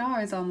and the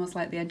Star is almost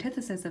like the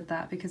antithesis of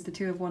that, because the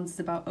 2 of Wands is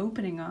about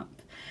opening up.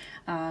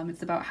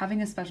 It's about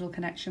having a special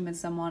connection with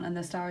someone, and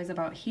the Star is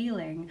about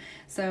healing.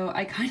 So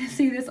I kind of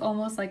see this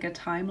almost like a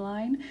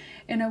timeline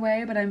in a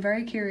way, but I'm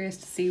very curious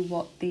to see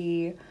what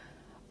the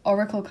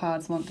oracle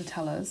cards want to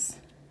tell us.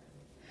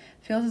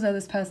 Feels as though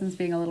this person's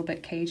being a little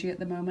bit cagey at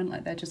the moment,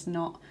 like they're just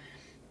not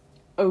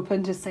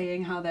open to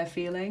saying how they're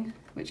feeling,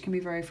 which can be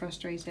very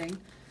frustrating.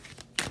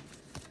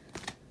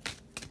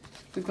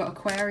 We've got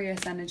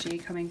Aquarius energy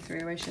coming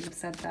through. I should have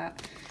said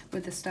that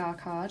with the Star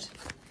card.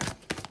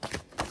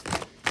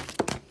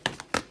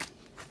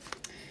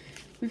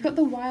 We've got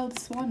the Wild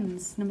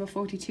Swans, number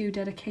 42,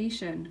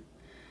 dedication.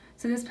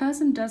 So this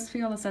person does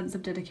feel a sense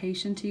of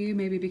dedication to you,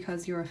 maybe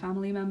because you're a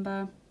family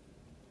member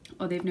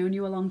or they've known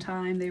you a long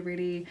time. They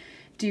really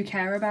do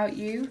care about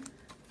you.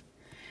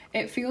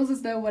 It feels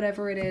as though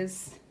whatever it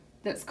is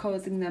that's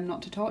causing them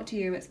not to talk to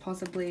you, it's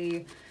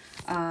possibly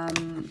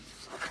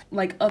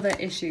like other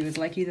issues,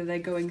 like either they're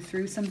going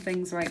through some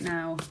things right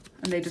now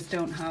and they just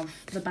don't have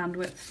the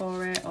bandwidth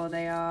for it, or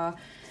they are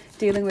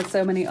dealing with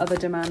so many other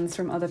demands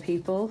from other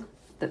people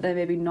that they're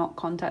maybe not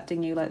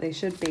contacting you like they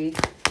should be.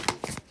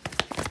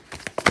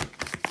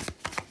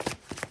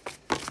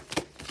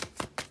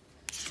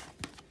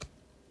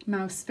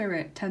 Mouse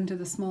spirit, tend to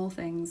the small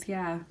things,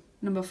 yeah.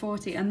 Number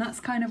 40, and that's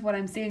kind of what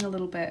I'm seeing a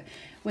little bit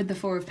with the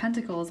 4 of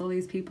Pentacles, all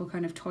these people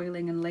kind of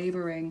toiling and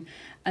labouring.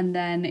 And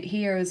then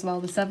here as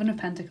well, the 7 of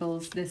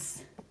Pentacles,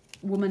 this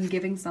woman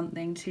giving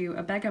something to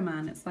a beggar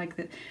man. It's like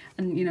that,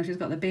 and you know, she's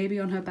got the baby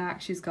on her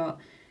back, she's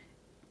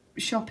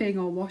shopping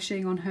or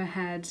washing on her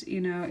head.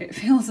 You know, it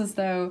feels as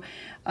though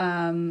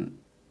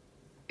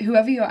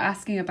whoever you're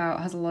asking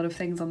about has a lot of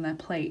things on their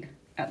plate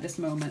at this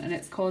moment, and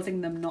it's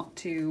causing them not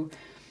to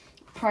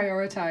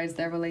prioritize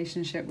their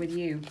relationship with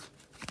you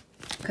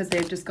because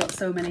they've just got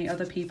so many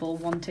other people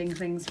wanting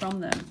things from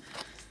them.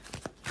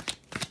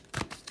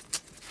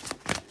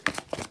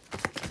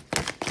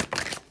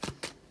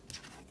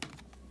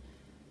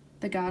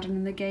 The Garden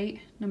and the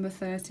Gate, number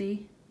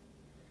 30.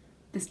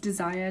 This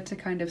desire to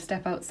kind of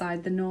step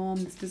outside the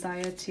norm, this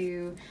desire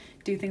to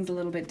do things a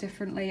little bit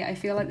differently. I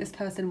feel like this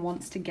person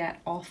wants to get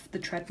off the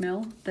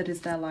treadmill that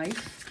is their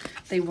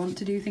life. They want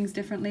to do things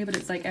differently, but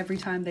it's like every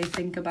time they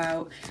think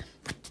about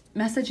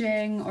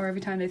messaging, or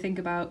every time they think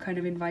about kind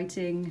of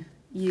inviting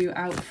you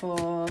out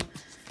for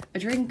a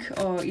drink,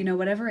 or, you know,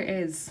 whatever it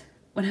is,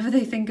 whenever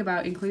they think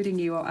about including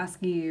you or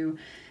asking you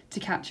to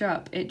catch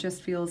up, it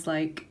just feels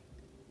like,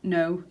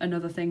 no,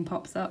 another thing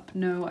pops up.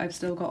 No, I've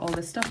still got all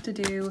this stuff to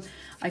do.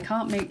 I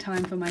can't make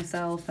time for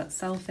myself. That's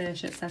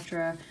selfish,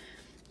 etc.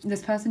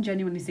 This person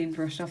genuinely seems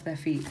rushed off their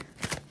feet.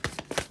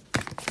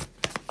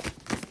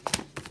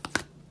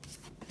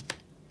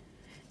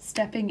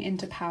 Stepping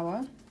into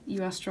power.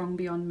 You are strong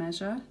beyond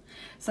measure.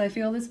 So I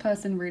feel this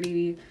person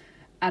really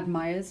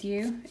admires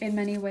you in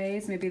many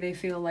ways. Maybe they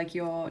feel like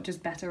you're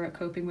just better at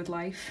coping with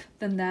life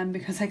than them,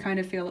 because I kind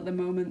of feel at the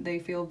moment they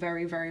feel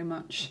very, very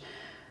much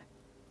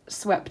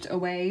swept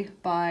away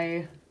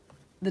by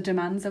the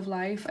demands of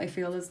life. I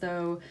feel as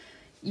though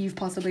you've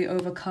possibly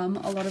overcome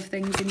a lot of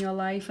things in your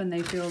life, and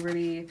they feel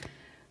really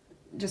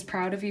just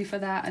proud of you for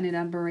that and in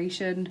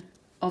admiration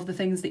of the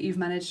things that you've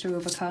managed to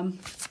overcome.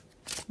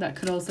 That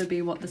could also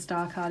be what the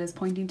Star card is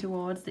pointing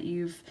towards, that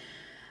you've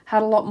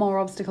had a lot more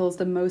obstacles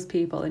than most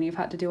people and you've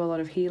had to do a lot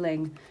of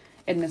healing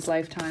in this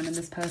lifetime, and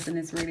this person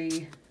is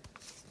really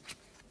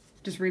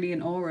just really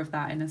in awe of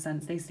that in a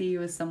sense. They see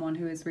you as someone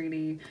who is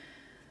really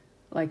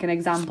like an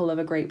example of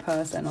a great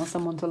person or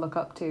someone to look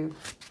up to.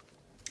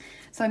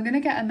 So I'm going to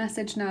get a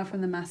message now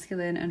from the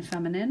masculine and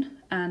feminine,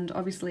 and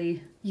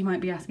obviously you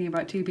might be asking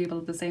about two people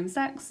of the same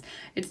sex.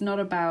 It's not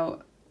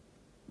about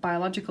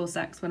biological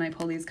sex when I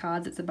pull these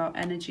cards, it's about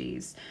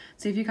energies.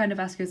 So if you kind of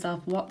ask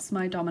yourself, what's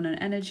my dominant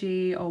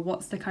energy, or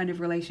what's the kind of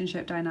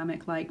relationship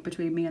dynamic like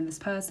between me and this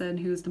person,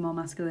 who's the more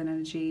masculine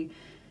energy,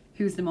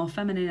 who's the more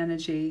feminine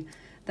energy,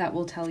 that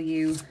will tell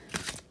you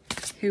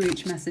who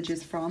each message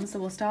is from. So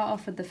we'll start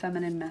off with the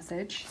feminine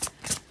message.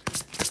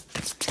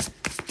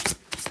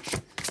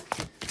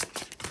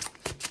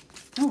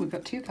 Oh, we've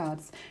got two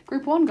cards.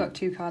 Group 1 got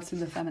two cards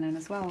from the feminine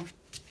as well.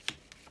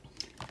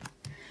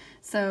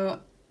 So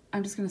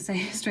I'm just going to say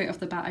straight off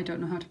the bat, I don't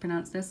know how to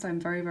pronounce this, so I'm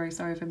very, very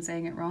sorry if I'm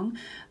saying it wrong.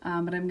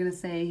 But I'm going to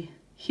say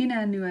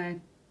Hine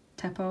Nue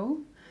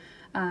Tepo.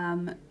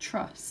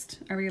 Trust.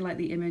 I really like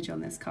the image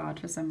on this card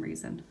for some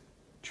reason.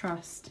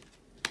 Trust.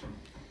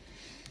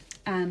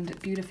 And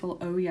beautiful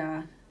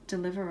Oya,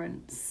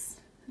 deliverance.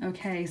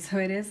 Okay, so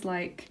it is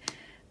like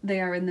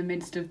they are in the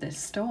midst of this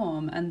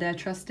storm, and they're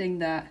trusting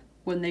that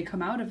when they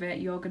come out of it,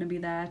 you're going to be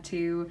there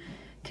to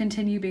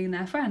continue being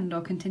their friend,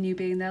 or continue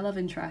being their love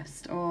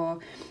interest, or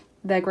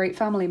their great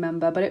family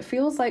member. But it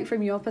feels like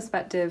from your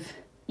perspective,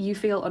 you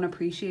feel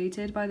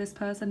unappreciated by this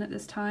person at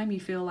this time. You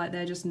feel like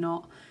they're just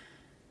not,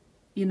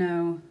 you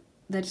know,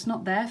 they're just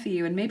not there for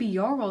you. And maybe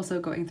you're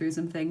also going through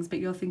some things, but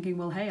you're thinking,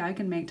 well, hey, I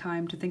can make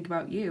time to think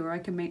about you, or I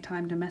can make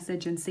time to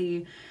message and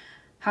see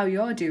how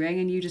you're doing,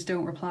 and you just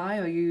don't reply,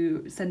 or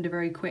you send a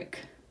very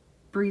quick,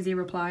 breezy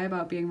reply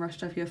about being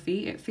rushed off your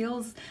feet. It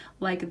feels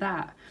like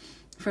that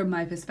from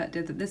my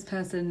perspective, that this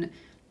person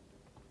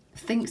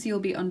thinks you'll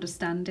be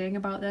understanding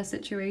about their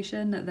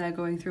situation, that they're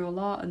going through a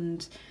lot,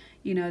 and,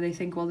 you know, they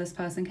think, well, this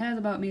person cares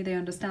about me, they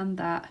understand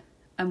that,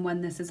 and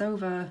when this is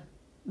over,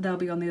 they'll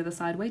be on the other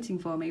side waiting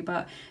for me.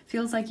 But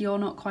feels like you're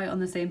not quite on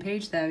the same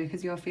page there,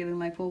 because you're feeling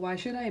like, well, why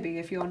should I be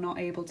if you're not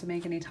able to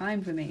make any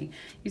time for me?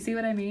 You see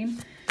what I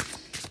mean?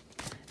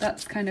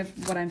 That's kind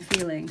of what I'm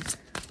feeling.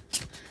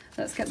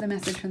 Let's get the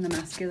message from the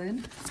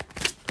masculine.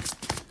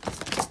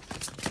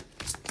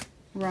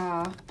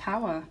 Ra,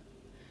 power.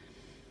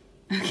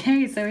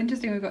 Okay, so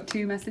interesting, we've got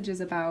two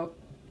messages about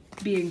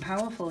being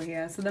powerful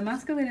here. So the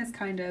masculine is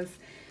kind of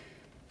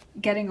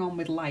getting on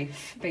with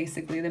life,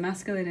 basically. The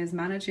masculine is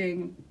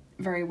managing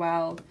very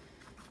well.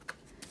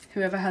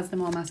 Whoever has the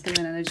more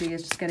masculine energy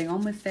is just getting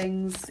on with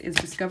things, is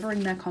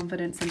discovering their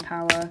confidence and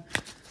power.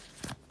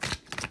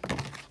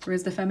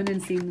 Whereas the feminine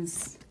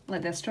seems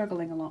like they're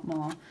struggling a lot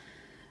more.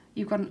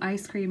 You've got an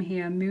ice cream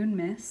here, moon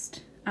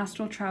mist,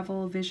 astral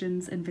travel,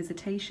 visions and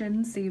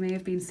visitations. So you may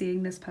have been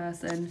seeing this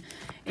person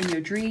in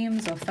your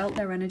dreams or felt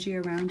their energy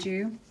around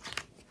you.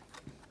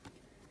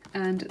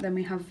 And then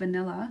we have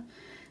vanilla,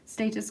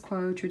 status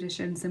quo,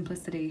 tradition,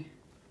 simplicity.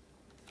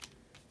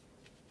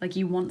 Like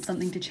you want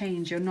something to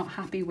change. You're not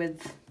happy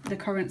with the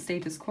current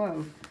status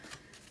quo.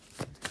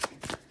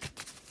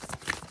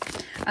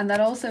 And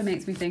that also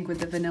makes me think with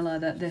the vanilla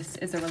that this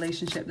is a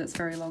relationship that's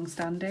very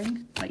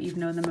long-standing. Like you've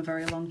known them a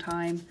very long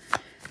time.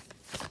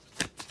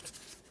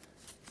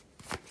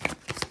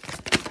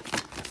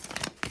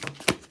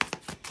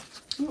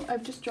 Oh,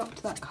 I've just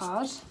dropped that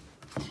card.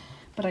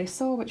 but I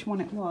saw which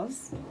one it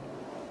was.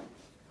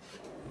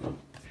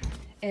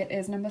 It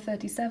is number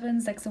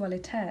 37,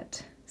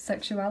 Sexualität,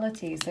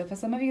 sexuality. So for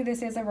some of you,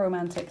 this is a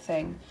romantic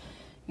thing.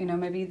 You know,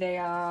 maybe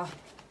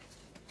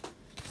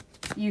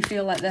you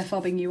feel like they're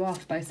fobbing you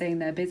off by saying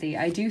they're busy.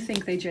 I do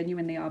think they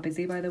genuinely are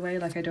busy, by the way.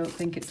 Like, I don't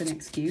think it's an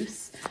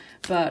excuse.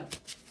 But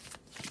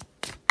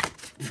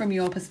from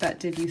your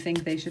perspective, you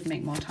think they should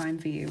make more time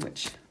for you,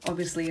 which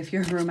obviously if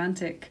you're a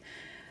romantic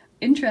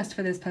interest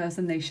for this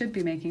person, they should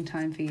be making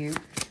time for you.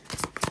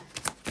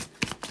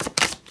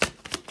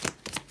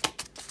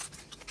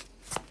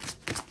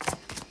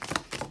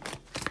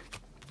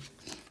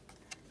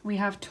 We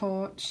have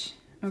torch,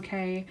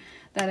 okay,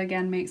 that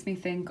again makes me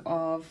think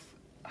of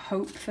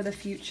hope for the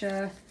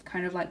future,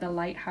 kind of like the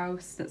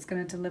lighthouse that's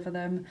going to deliver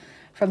them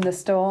from the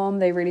storm.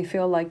 They really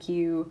feel like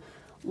you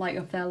light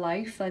up their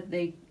life, like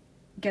they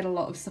get a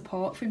lot of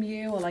support from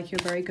you, or like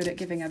you're very good at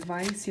giving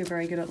advice, you're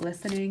very good at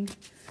listening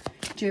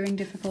during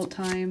difficult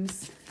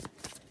times.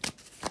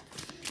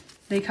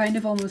 They kind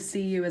of almost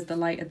see you as the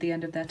light at the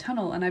end of their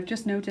tunnel. And I've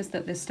just noticed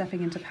that this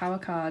stepping into power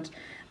card,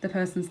 the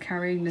person's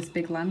carrying this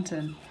big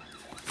lantern.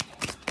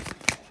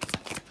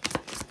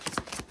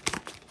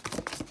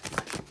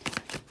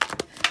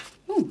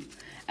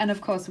 And of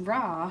course,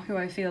 Ra, who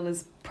I feel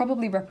is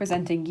probably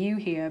representing you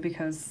here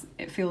because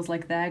it feels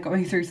like they're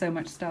going through so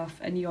much stuff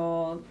and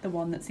you're the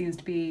one that seems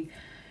to be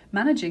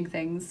managing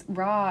things.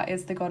 Ra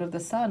is the god of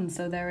the sun,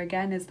 so there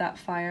again is that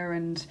fire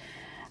and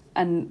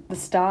the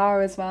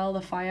star as well,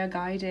 the fire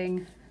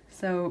guiding.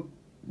 So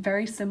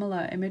very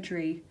similar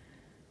imagery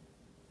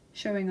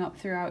showing up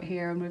throughout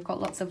here, and we've got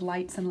lots of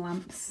lights and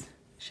lamps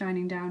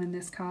shining down in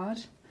this card.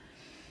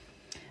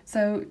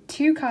 So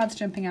 2 cards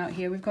jumping out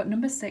here. We've got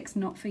number 6,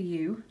 Not For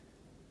You.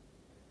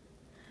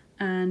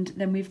 And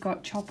then we've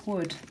got Chop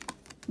Wood,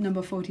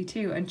 number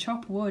 42. And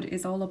Chop Wood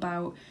is all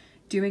about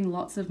doing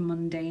lots of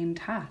mundane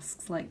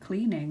tasks, like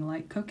cleaning,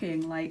 like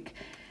cooking, like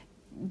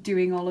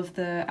doing all of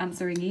the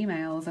answering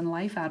emails and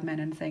life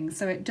admin and things.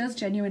 So it does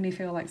genuinely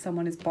feel like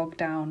someone is bogged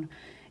down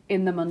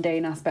in the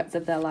mundane aspects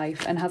of their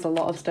life and has a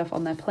lot of stuff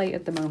on their plate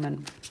at the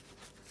moment.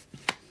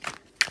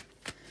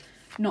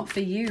 Not For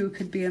You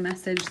could be a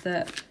message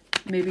that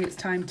maybe it's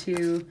time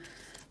to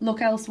look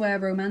elsewhere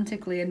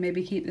romantically and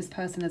maybe keep this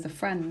person as a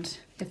friend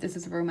if this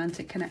is a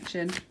romantic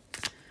connection.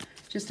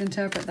 Just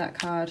interpret that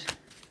card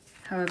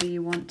however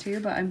you want to,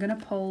 but I'm going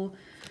to pull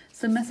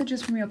some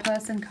messages from your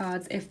person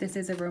cards if this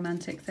is a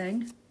romantic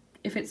thing.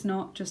 If it's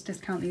not, just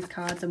discount these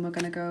cards and we're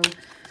going to go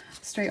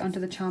straight onto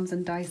the charms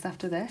and dice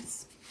after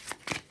this.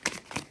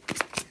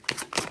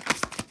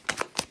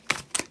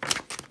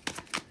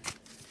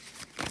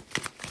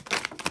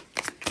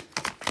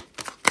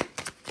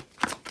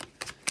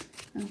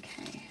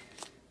 Okay.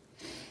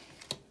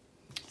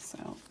 So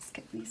let's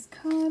get these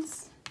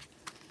cards.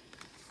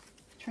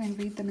 Try and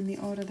read them in the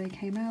order they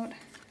came out.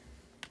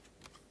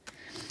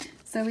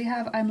 So we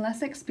have I'm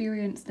less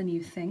experienced than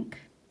you think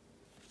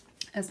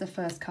as the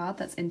first card.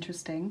 That's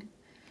interesting.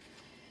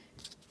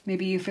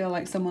 Maybe you feel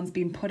like someone's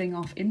been putting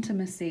off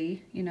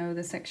intimacy, you know,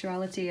 the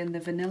sexuality and the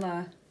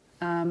vanilla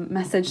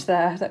message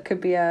there. That could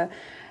be a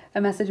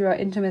message about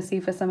intimacy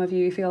for some of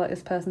you. You feel like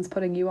this person's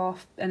putting you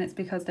off and it's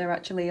because they're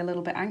actually a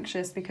little bit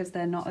anxious because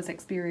they're not as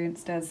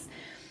experienced as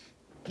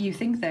you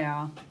think they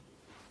are.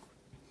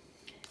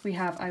 We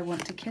have I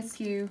want to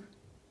kiss you.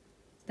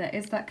 There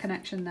is that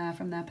connection there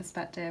from their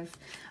perspective.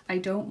 I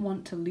don't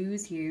want to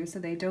lose you, so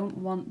they don't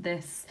want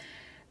this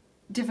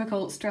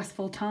difficult,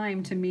 stressful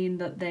time to mean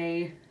that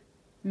they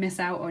miss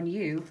out on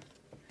you.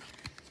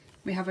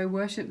 We have I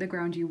worship the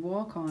ground you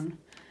walk on,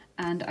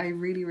 and I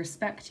really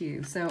respect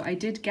you. So I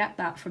did get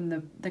that from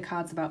the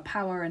cards about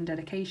power and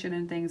dedication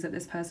and things, that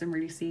this person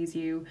really sees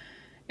you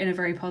in a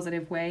very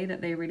positive way,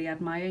 that they really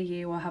admire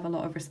you or have a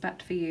lot of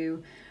respect for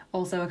you.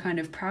 Also are kind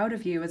of proud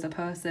of you as a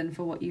person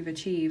for what you've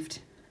achieved.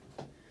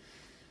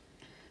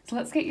 So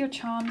let's get your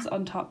charms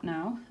on top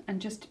now,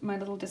 and just my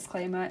little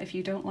disclaimer, if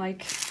you don't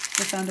like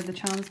the sound of the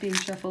charms being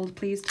shuffled,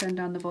 please turn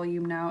down the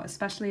volume now,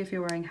 especially if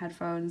you're wearing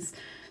headphones.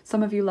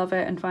 Some of you love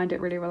it and find it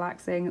really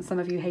relaxing, some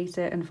of you hate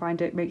it and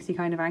find it makes you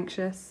kind of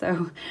anxious,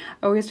 so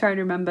always try and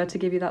remember to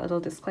give you that little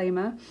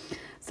disclaimer.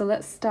 So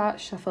let's start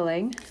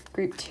shuffling.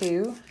 Group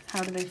 2,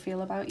 how do they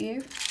feel about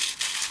you?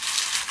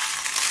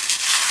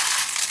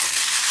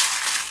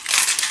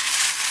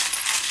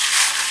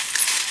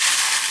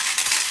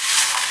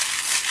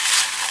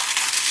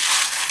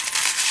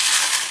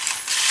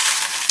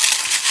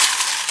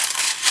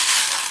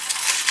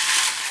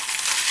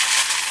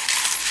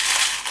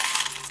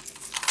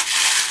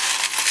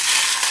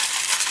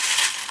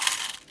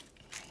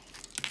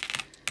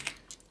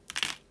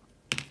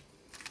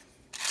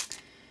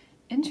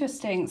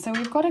 Interesting. So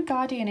we've got a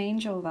guardian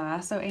angel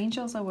there. So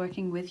angels are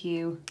working with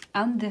you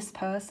and this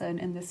person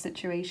in this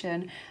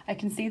situation. I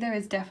can see there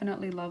is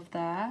definitely love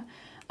there.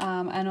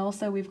 And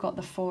also we've got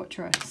the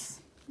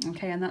fortress.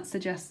 Okay, and that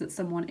suggests that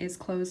someone is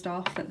closed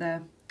off, that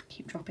they're,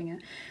 keep dropping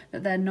it,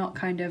 that they're not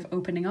kind of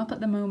opening up at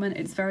the moment.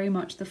 It's very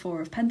much the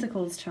Four of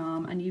Pentacles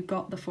charm, and you've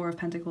got the Four of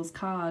Pentacles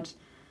card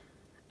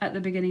at the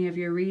beginning of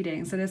your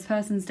reading. So this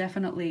person's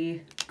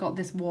definitely got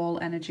this wall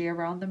energy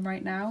around them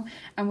right now.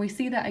 And we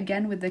see that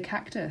again with the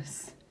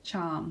cactus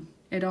charm.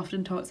 It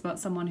often talks about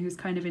someone who's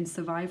kind of in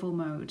survival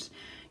mode,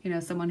 you know,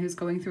 someone who's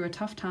going through a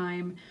tough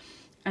time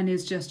and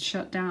is just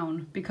shut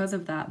down because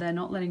of that. They're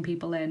not letting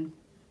people in.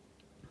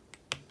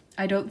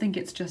 I don't think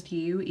it's just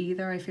you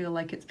either. I feel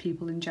like it's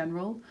people in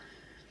general.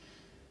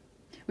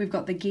 We've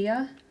got the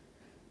gear.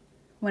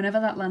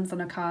 Whenever that lands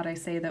on a card, I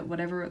say that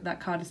whatever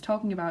that card is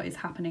talking about is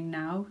happening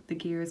now. The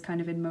gear is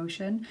kind of in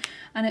motion,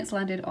 and it's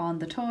landed on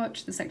the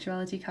torch, the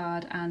sexuality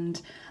card,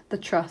 and the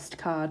trust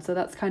card. So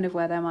that's kind of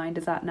where their mind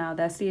is at now.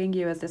 They're seeing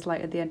you as this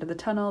light at the end of the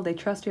tunnel. They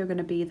trust you're going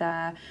to be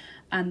there,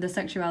 and the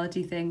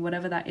sexuality thing,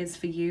 whatever that is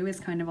for you, is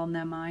kind of on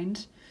their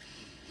mind.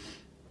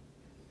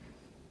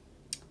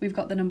 We've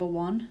got the number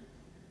 1.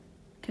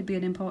 Could be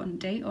an important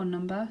date or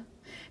number.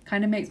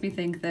 Kind of makes me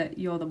think that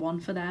you're the one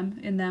for them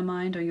in their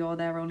mind, or you're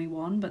their only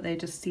one, but they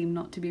just seem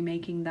not to be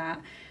making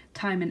that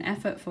time and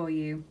effort for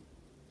you.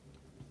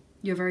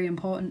 You're very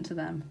important to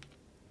them,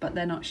 but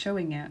they're not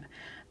showing it,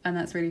 and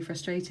that's really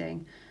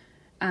frustrating.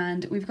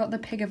 And we've got the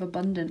pig of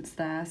abundance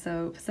there.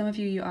 So for some of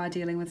you, you are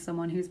dealing with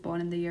someone who's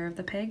born in the year of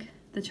the pig,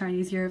 the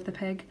Chinese year of the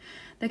pig.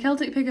 The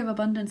Celtic pig of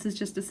abundance is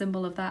just a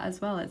symbol of that as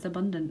well. It's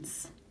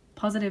abundance,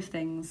 positive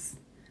things,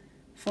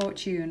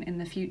 fortune in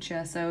the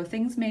future. So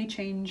things may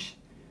change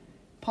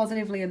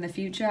positively in the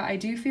future. I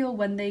do feel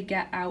when they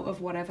get out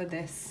of whatever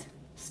this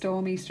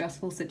stormy,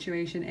 stressful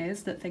situation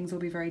is, that things will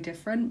be very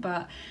different,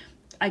 but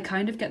I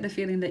kind of get the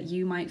feeling that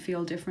you might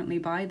feel differently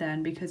by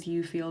then because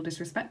you feel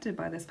disrespected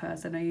by this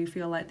person, or you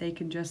feel like they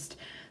can just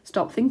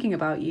stop thinking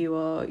about you,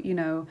 or, you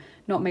know,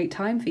 not make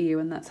time for you,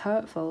 and that's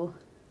hurtful.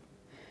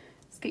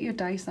 Let's get your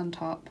dice on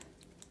top.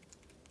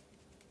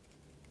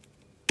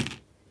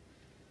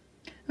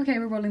 Okay,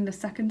 we're rolling the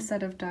second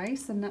set of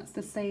dice, and that's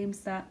the same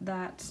set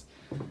that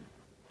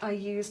I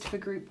used for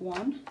group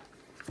 1.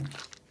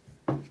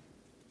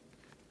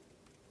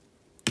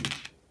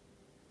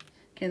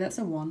 Okay, that's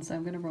a 1, so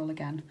I'm going to roll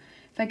again.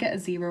 If I get a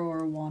 0 or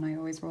a 1, I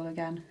always roll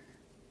again.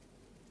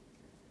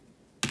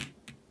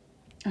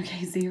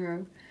 Okay,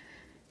 0.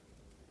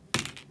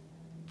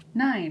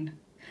 9.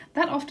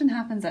 That often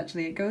happens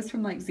actually. It goes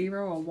from like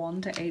 0 or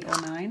 1 to 8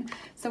 or 9.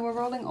 So we're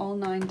rolling all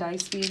 9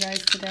 dice for you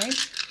guys today.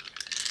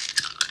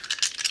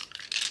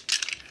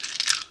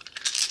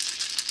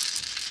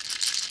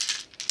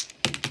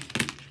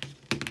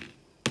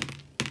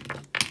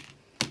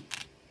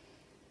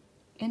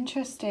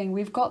 Interesting.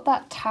 We've got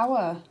that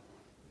tower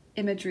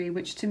imagery,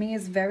 which to me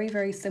is very,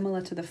 very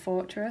similar to the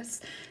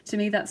fortress. To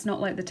me, that's not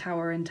like the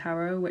tower in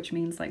tarot, which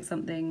means like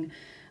something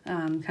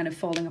kind of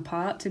falling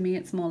apart. To me,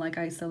 it's more like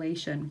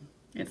isolation.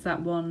 It's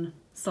that one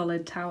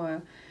solid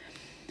tower.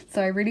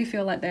 So I really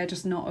feel like they're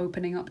just not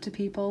opening up to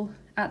people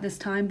at this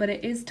time, but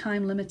it is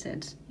time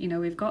limited. You know,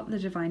 we've got the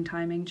divine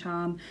timing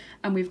charm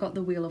and we've got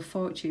the wheel of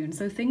fortune.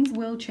 So things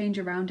will change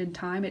around in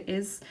time. It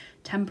is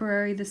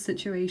temporary, this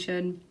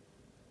situation.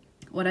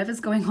 Whatever's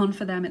going on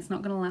for them, it's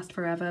not going to last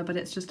forever, but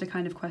it's just a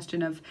kind of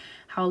question of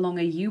how long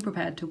are you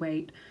prepared to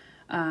wait,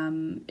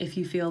 if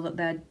you feel that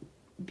they're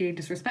being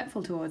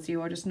disrespectful towards you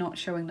or just not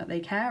showing that they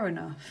care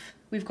enough.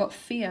 We've got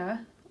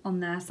fear on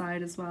their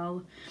side as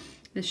well,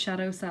 this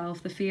shadow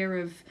self, the fear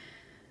of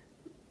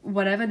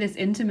whatever this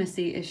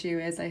intimacy issue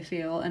is, I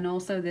feel, and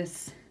also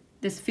this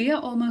fear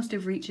almost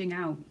of reaching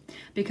out,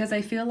 because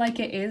I feel like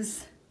it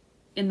is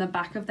in the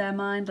back of their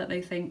mind that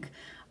they think,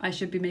 I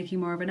should be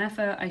making more of an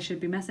effort, I should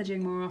be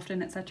messaging more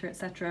often, etc.,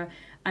 etc.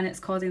 And it's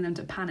causing them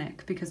to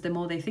panic because the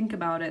more they think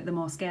about it, the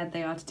more scared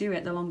they are to do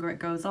it. The longer it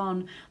goes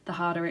on, the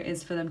harder it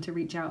is for them to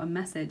reach out and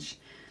message,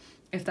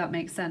 if that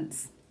makes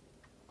sense.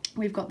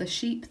 We've got the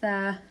sheep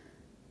there,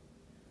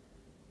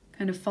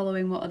 kind of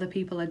following what other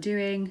people are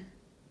doing.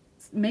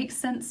 Makes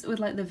sense with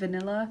like the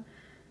vanilla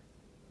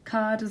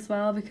card as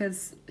well,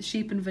 because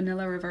sheep and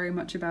vanilla are very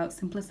much about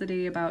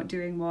simplicity, about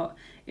doing what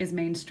is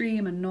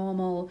mainstream and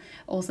normal.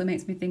 Also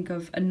makes me think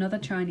of another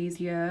Chinese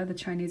year, the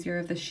Chinese year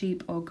of the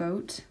sheep or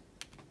goat.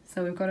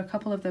 So we've got a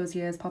couple of those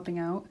years popping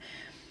out.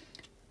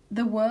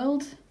 The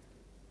world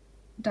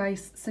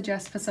dice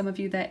suggests for some of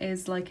you there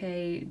is like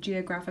a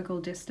geographical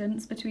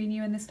distance between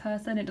you and this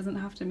person. It doesn't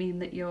have to mean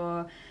that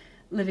you're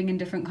living in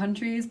different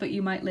countries, but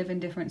you might live in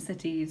different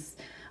cities.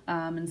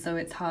 And so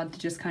it's hard to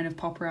just kind of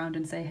pop around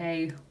and say,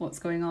 hey, what's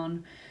going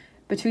on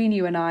between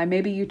you and I?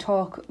 Maybe you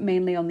talk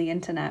mainly on the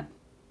internet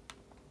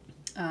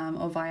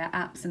or via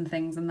apps and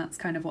things, and that's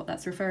kind of what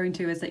that's referring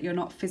to, is that you're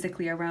not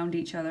physically around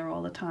each other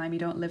all the time. You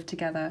don't live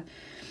together,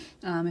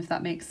 if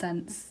that makes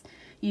sense.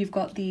 You've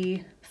got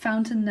the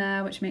fountain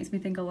there, which makes me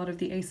think a lot of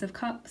the Ace of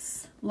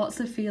Cups.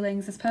 Lots of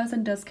feelings. This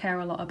person does care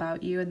a lot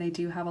about you and they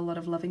do have a lot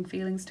of loving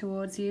feelings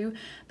towards you,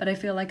 but I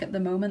feel like at the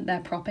moment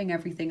they're propping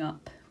everything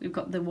up. We've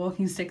got the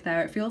walking stick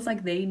there. It feels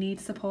like they need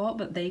support,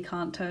 but they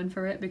can't turn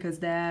for it because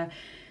they're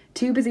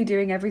too busy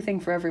doing everything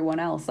for everyone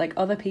else. Like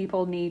other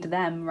people need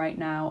them right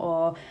now,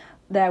 or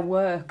their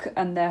work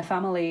and their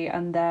family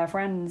and their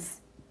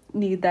friends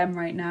need them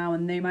right now,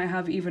 and they might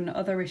have even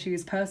other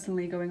issues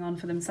personally going on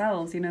for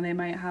themselves. You know, they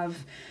might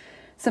have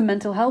some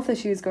mental health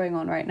issues going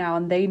on right now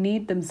and they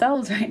need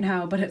themselves right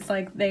now, but it's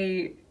like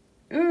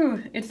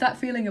it's that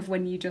feeling of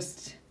when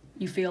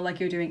you feel like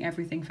you're doing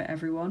everything for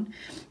everyone,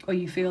 or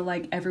you feel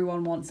like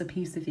everyone wants a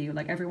piece of you,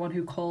 like everyone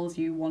who calls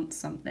you wants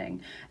something,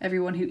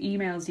 everyone who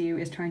emails you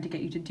is trying to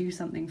get you to do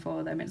something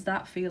for them. It's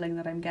that feeling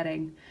that I'm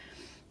getting.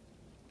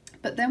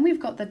 But then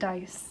we've got the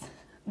dice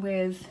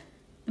with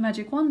the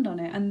magic wand on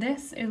it, and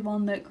this is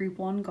one that group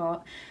 1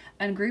 got,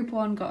 and group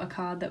 1 got a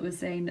card that was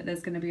saying that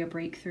there's going to be a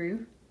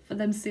breakthrough for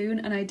them soon.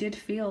 And I did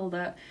feel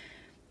that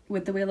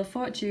with the Wheel of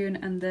Fortune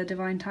and the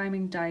Divine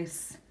Timing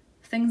dice,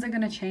 things are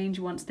going to change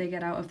once they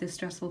get out of this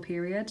stressful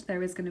period.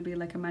 There is going to be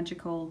like a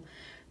magical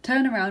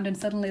turnaround and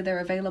suddenly they're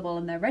available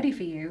and they're ready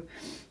for you.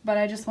 But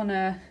I just want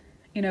to,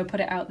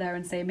 put it out there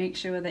and say, make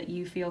sure that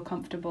you feel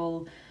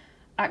comfortable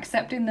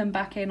accepting them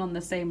back in on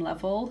the same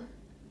level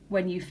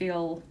when you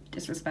feel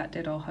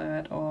disrespected or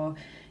hurt, or,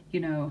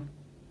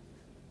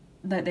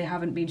 that they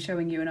haven't been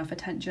showing you enough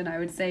attention. I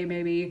would say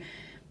maybe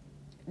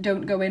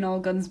don't go in all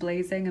guns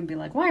blazing and be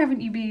like, why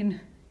haven't you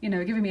been,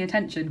 giving me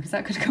attention? Because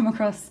that could come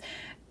across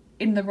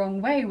in the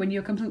wrong way when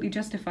you're completely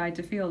justified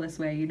to feel this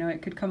way.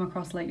 It could come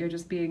across like you're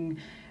just being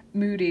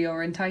moody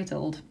or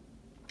entitled,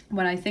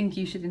 when I think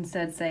you should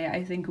instead say,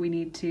 I think we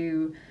need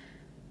to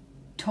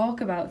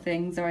talk about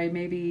things, or I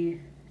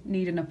maybe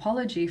need an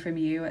apology from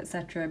you,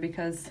 etc.,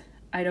 because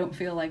I don't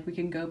feel like we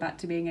can go back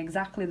to being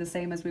exactly the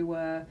same as we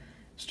were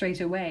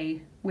straight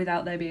away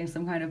without there being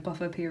some kind of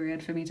buffer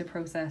period for me to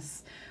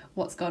process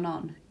what's gone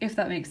on, if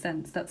that makes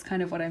sense. That's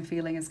kind of what I'm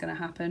feeling is going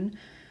to happen,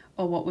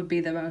 or what would be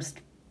the most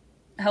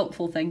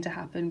helpful thing to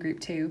happen, group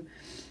 2.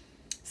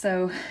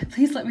 So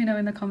please let me know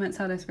in the comments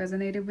how this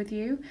resonated with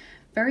you.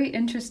 Very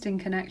interesting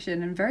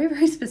connection, and very,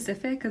 very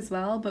specific as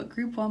well, but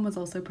group 1 was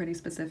also pretty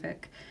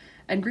specific.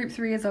 And group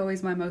 3 is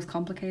always my most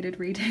complicated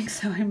reading,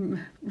 so I'm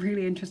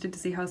really interested to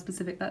see how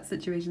specific that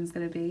situation is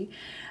going to be.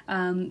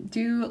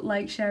 Do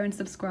like, share and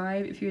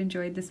subscribe if you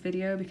enjoyed this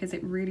video, because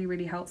it really,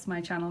 really helps my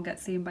channel get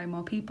seen by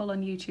more people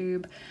on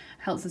YouTube,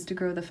 helps us to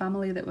grow the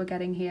family that we're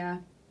getting here.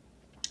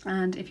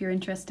 And if you're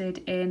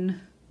interested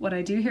in what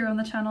I do here on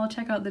the channel,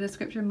 check out the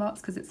description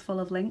box because it's full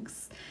of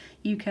links.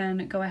 You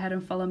can go ahead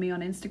and follow me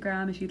on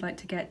Instagram if you'd like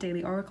to get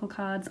daily oracle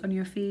cards on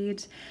your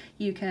feed.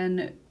 You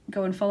can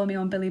go and follow me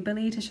on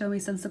Bilibili to show me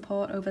some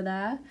support over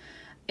there.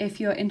 If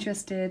you're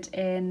interested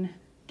in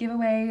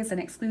giveaways and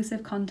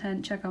exclusive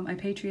content, check out my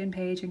Patreon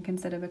page and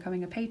consider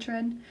becoming a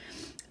patron.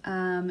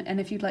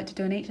 And if you'd like to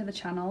donate to the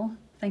channel,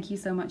 thank you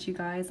so much, you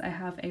guys. I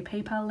have a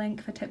PayPal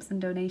link for tips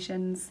and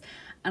donations,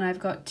 and I've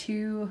got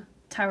 2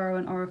 tarot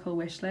and oracle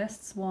wish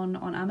lists, one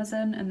on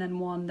Amazon and then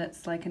one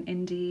that's like an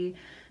indie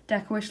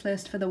deck wish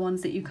list for the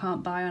ones that you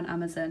can't buy on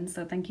Amazon.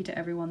 So thank you to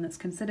everyone that's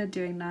considered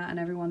doing that, and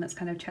everyone that's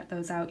kind of checked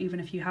those out, even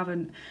if you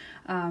haven't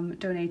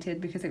donated,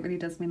 because it really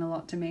does mean a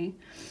lot to me.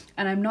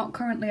 And I'm not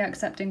currently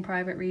accepting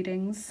private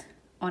readings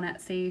on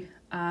Etsy.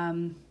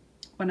 When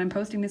I'm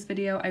posting this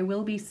video, I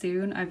will be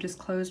soon. I've just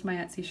closed my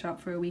Etsy shop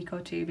for a week or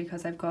 2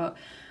 because I've got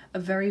a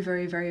very,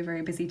 very, very,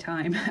 very busy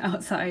time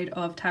outside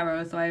of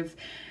tarot. So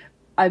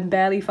I'm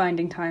barely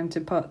finding time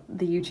to put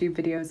the YouTube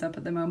videos up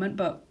at the moment,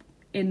 but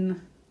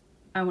in,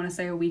 I want to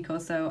say, a week or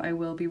so, I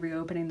will be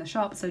reopening the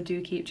shop, so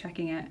do keep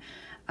checking it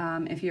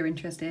if you're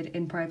interested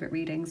in private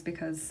readings,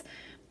 because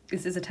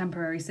this is a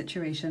temporary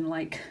situation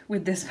like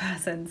with this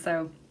person.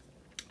 So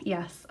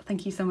yes,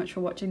 thank you so much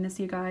for watching this,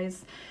 you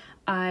guys.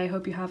 I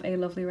hope you have a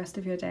lovely rest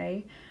of your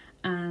day,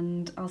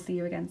 and I'll see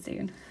you again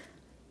soon.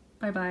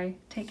 Bye bye,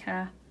 take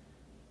care.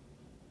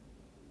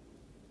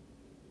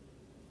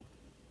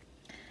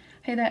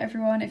 Hey there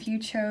everyone, if you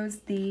chose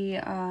the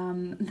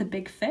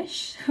big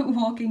fish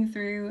walking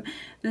through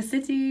the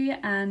city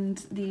and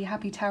the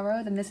happy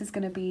tarot, then this is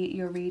going to be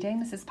your reading.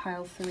 This is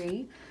pile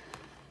 3.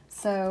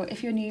 So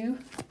if you're new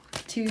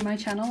to my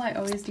channel, I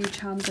always do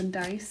charms and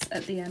dice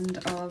at the end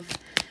of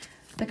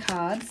the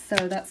cards, so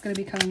that's going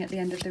to be coming at the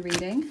end of the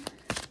reading.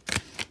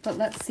 But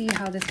let's see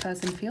how this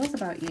person feels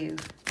about you.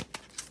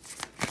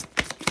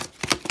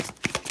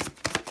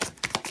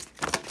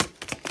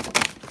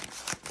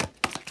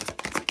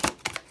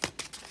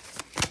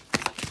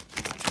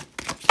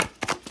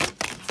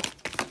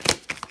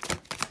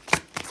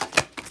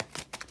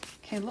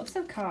 Okay, lots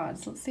of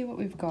cards. Let's see what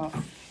we've got.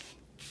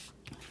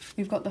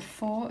 We've got the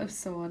 4 of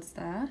Swords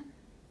there,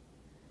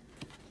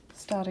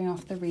 starting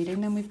off the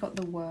reading. Then we've got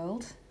the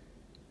World,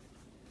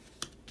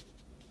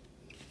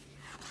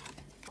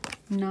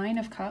 9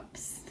 of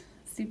Cups,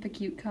 super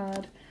cute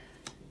card,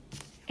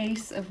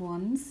 Ace of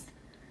Wands,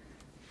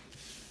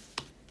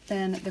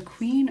 then the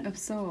Queen of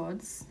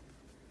Swords,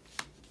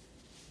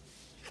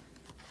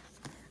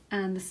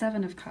 and the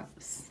 7 of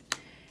Cups.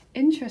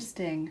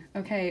 Interesting.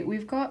 Okay,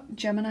 we've got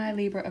Gemini,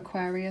 Libra,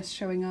 Aquarius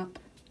showing up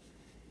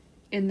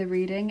in the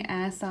reading,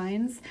 air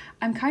signs.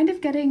 I'm kind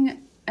of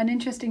getting an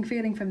interesting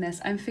feeling from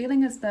this. I'm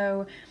feeling as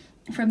though,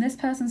 from this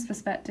person's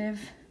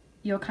perspective,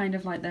 you're kind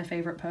of like their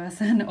favorite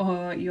person,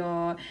 or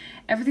you're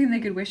everything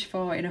they could wish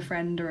for in a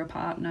friend or a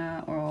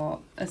partner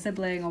or a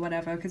sibling or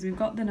whatever, because we've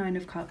got the 9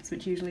 of Cups,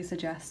 which usually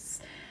suggests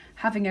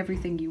having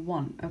everything you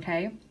want,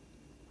 okay?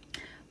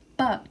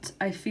 But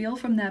I feel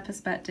from their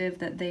perspective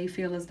that they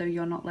feel as though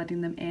you're not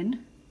letting them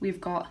in. We've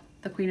got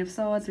the Queen of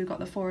Swords, we've got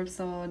the Four of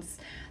Swords,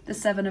 the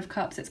Seven of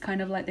Cups. It's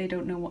kind of like they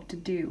don't know what to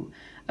do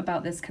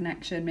about this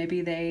connection.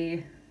 Maybe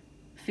they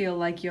feel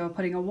like you're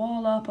putting a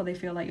wall up, or they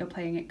feel like you're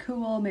playing it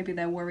cool. Maybe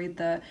they're worried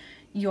that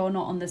you're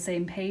not on the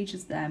same page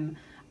as them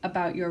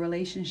about your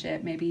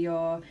relationship. Maybe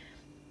you're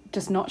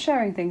just not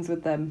sharing things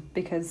with them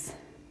because,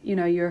 you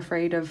know, you're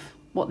afraid of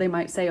what they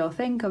might say or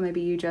think, or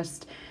maybe you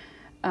just,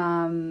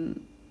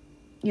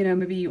 you know,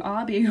 maybe you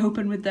are being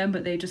open with them,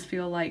 but they just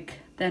feel like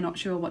they're not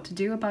sure what to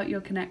do about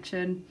your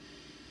connection.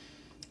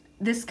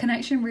 This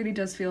connection really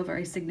does feel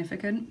very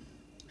significant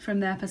from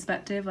their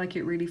perspective, like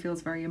it really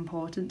feels very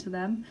important to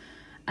them.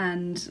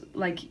 And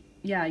like,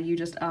 yeah, you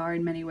just are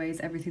in many ways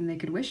everything they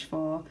could wish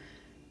for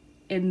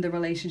in the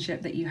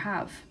relationship that you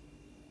have.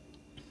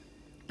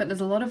 But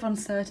there's a lot of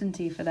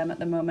uncertainty for them at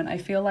the moment. I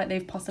feel like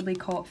they've possibly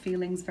caught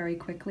feelings very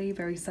quickly,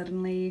 very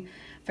suddenly,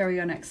 very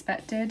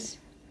unexpected.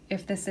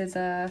 If this is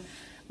a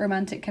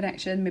romantic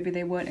connection, maybe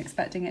they weren't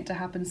expecting it to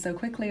happen so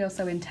quickly or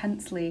so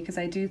intensely, because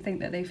I do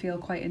think that they feel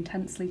quite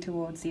intensely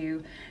towards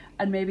you.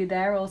 And maybe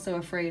they're also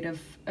afraid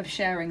of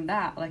sharing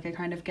that. Like, I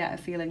kind of get a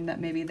feeling that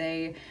maybe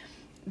they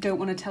don't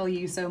want to tell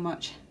you so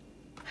much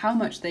how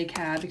much they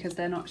care because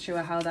they're not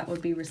sure how that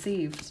would be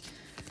received.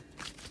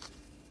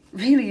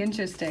 Really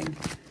interesting.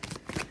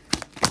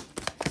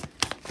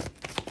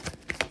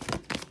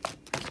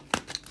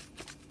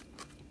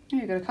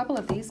 You've got a couple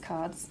of these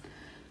cards.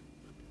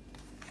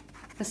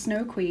 The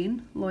Snow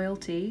Queen,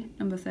 Loyalty,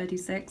 number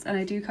 36. And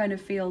I do kind of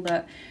feel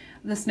that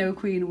the Snow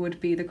Queen would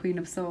be the Queen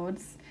of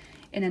Swords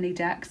in any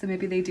deck. So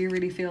maybe they do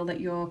really feel that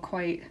you're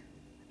quite,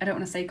 I don't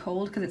want to say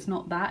cold because it's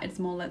not that. It's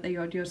more like that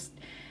you're just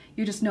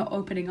not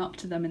opening up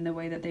to them in the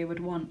way that they would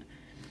want.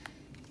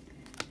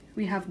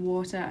 We have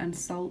Water and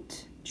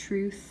Salt,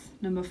 Truth,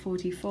 number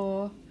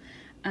 44.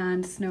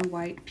 And Snow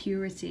White,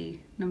 Purity,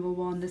 number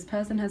 1. This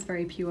person has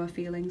very pure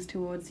feelings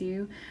towards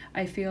you.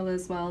 I feel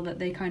as well that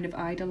they kind of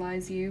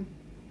idolize you.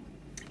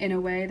 In a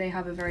way, they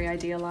have a very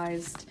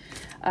idealized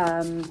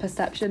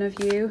perception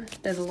of you.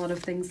 There's a lot of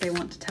things they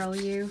want to tell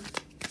you.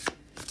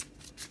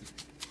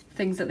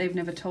 Things that they've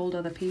never told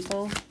other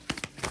people.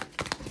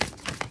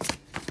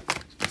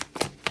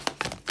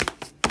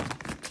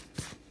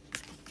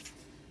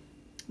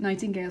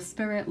 Nightingale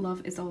Spirit,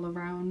 Love is All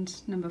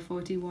Around, number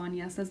 41.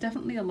 Yes, there's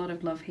definitely a lot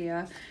of love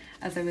here.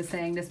 As I was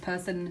saying, this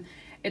person,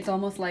 it's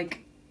almost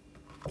like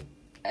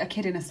a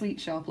kid in a sweet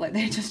shop. Like,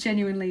 they just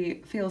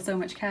genuinely feel so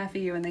much care for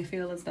you, and they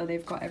feel as though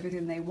they've got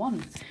everything they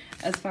want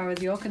as far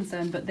as you're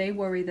concerned, but they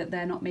worry that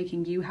they're not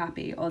making you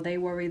happy, or they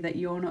worry that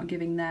you're not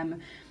giving them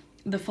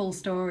the full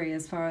story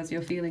as far as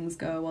your feelings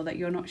go, or that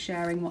you're not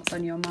sharing what's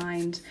on your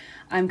mind.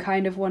 I'm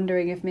kind of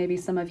wondering if maybe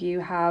some of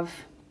you have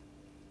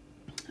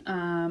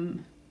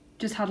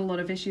just had a lot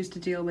of issues to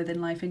deal with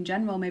in life in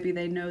general. Maybe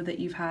they know that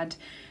you've had,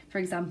 for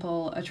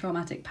example, a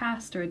traumatic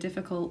past or a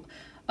difficult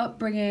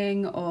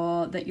upbringing,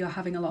 or that you're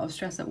having a lot of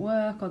stress at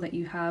work, or that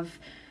you have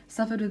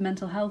suffered with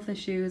mental health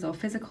issues or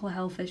physical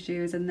health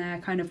issues, and they're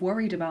kind of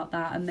worried about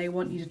that and they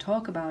want you to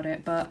talk about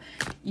it, but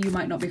you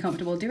might not be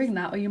comfortable doing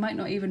that, or you might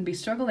not even be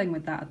struggling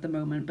with that at the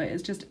moment, but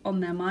it's just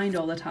on their mind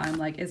all the time.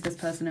 Like, is this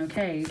person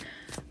okay?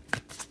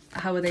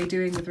 How are they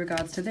doing with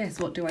regards to this?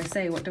 What do I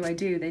say? What do I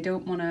do? They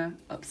don't want to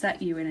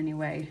upset you in any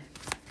way.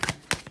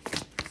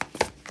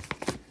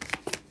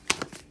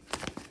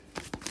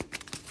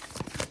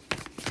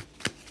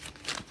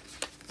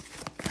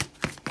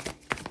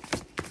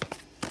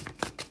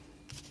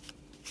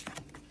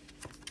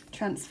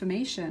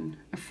 Transformation,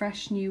 a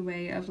fresh new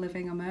way of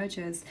living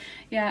emerges.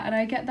 Yeah, and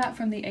I get that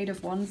from the Eight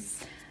of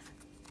Wands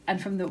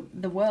and from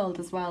the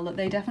world as well, that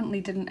they definitely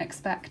didn't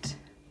expect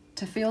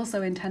to feel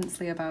so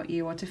intensely about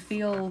you, or to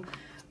feel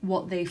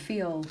what they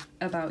feel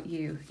about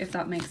you, if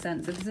that makes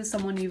sense. If this is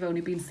someone you've only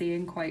been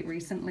seeing quite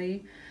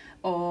recently,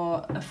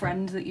 or a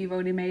friend that you've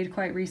only made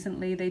quite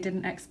recently, they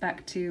didn't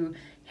expect to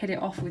hit it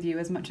off with you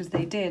as much as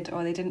they did,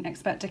 or they didn't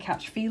expect to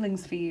catch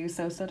feelings for you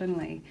so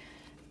suddenly.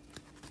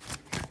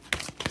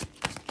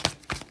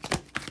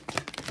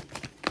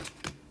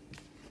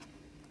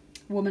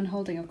 Woman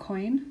holding a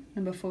coin,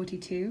 number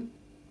 42.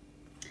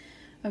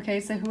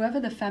 Okay, so whoever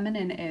the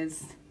feminine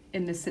is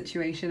in this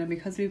situation, and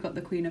because we've got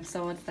the Queen of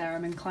Swords there,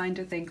 I'm inclined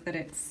to think that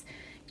it's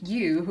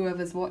you,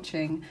 whoever's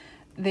watching.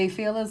 They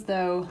feel as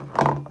though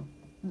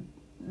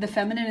the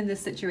feminine in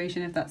this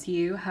situation, if that's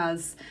you,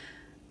 has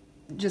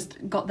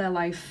just got their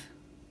life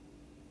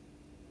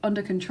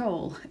under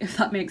control, if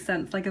that makes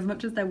sense. Like, as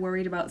much as they're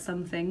worried about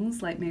some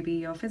things, like maybe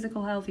your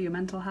physical health or your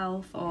mental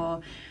health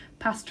or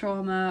past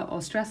trauma or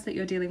stress that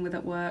you're dealing with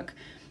at work,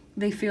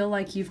 they feel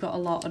like you've got a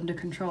lot under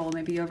control.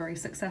 Maybe you're very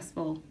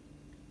successful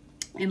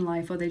in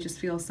life, or they just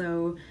feel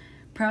so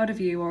proud of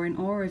you or in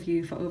awe of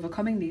you for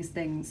overcoming these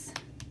things.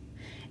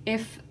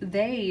 If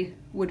they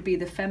would be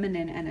the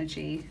feminine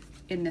energy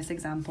in this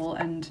example,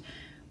 and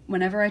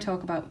whenever I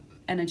talk about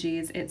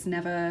energies, it's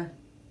never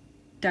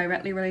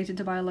directly related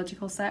to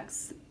biological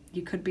sex.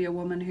 You could be a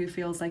woman who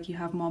feels like you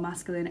have more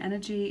masculine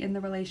energy in the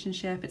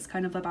relationship. It's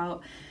kind of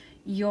about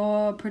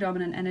your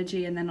predominant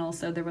energy and then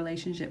also the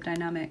relationship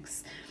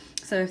dynamics.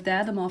 So if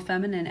they're the more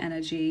feminine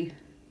energy,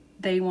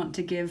 they want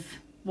to give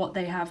what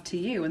they have to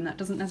you, and that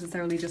doesn't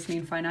necessarily just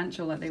mean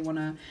financial, like they want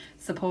to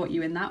support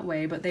you in that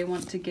way, but they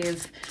want to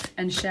give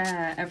and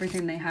share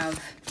everything they have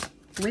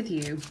with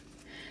you.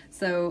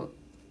 So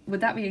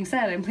with that being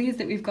said, I'm pleased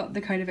that we've got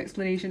the kind of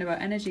explanation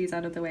about energies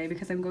out of the way,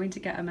 because I'm going to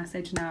get a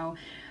message now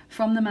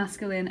from the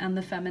masculine and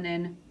the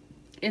feminine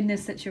in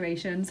this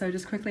situation. So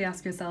just quickly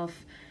ask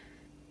yourself,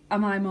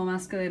 am I more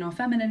masculine or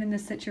feminine in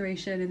this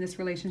situation, in this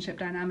relationship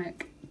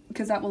dynamic?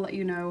 Because that will let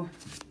you know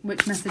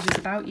which message is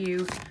about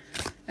you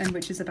and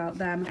which is about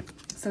them.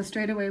 So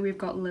straight away we've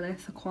got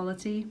Lilith,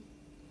 equality.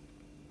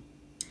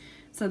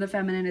 So the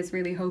feminine is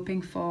really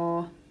hoping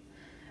for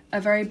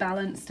a very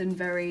balanced and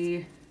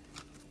very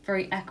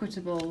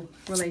equitable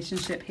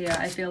relationship here.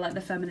 I feel like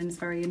the feminine is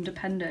very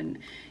independent.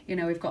 You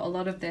know, we've got a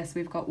lot of this.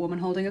 We've got woman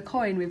holding a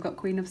coin, we've got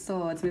Queen of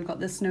Swords, we've got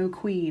the Snow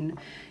Queen,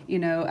 you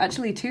know,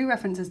 actually 2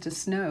 references to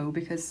snow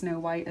because Snow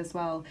White as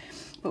well.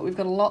 But we've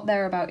got a lot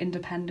there about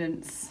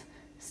independence,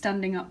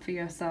 standing up for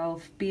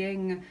yourself,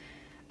 being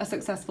a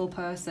successful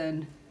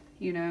person,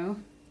 you know.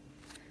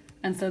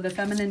 And so the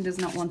feminine does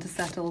not want to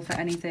settle for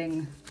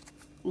anything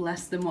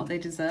less than what they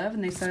deserve,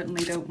 and they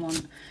certainly don't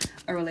want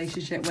a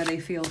relationship where they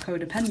feel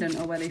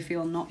codependent or where they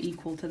feel not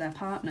equal to their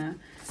partner.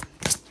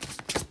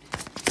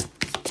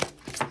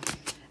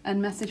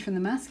 And message from the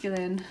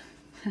masculine,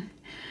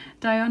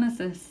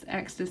 Dionysus,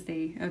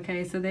 ecstasy.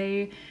 Okay, so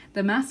the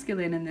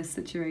masculine in this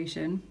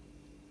situation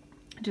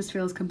just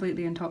feels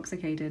completely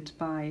intoxicated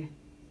by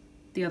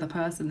the other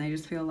person. They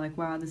just feel like,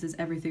 wow, this is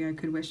everything I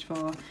could wish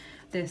for.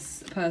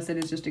 This person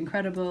is just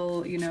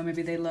incredible. You know,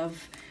 maybe they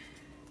love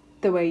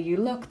the way you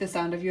look, the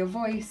sound of your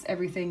voice,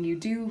 everything you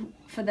do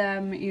for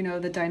them, you know,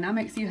 the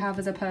dynamics you have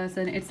as a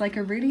person. It's like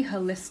a really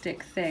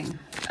holistic thing.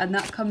 And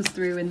that comes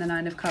through in the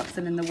 9 of Cups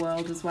and in the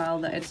world as well,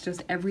 that it's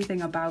just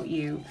everything about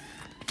you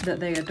that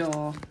they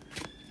adore.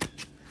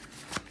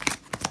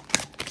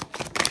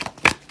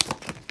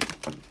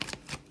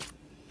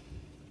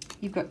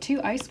 You've got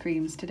 2 ice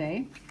creams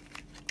today.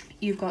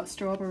 You've got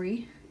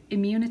strawberry,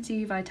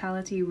 immunity,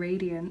 vitality,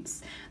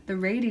 radiance. The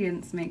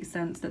radiance makes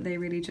sense that they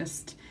really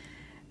just,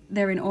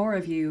 they're in awe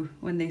of you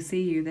when they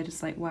see you. They're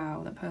just like,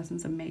 wow, that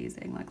person's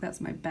amazing. Like,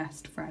 that's my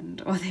best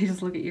friend. Or they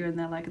just look at you and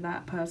they're like,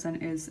 that person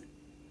is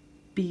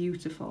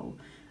beautiful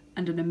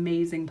and an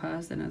amazing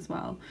person as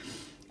well.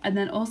 And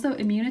then also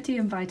immunity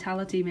and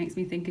vitality makes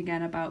me think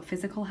again about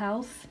physical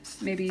health.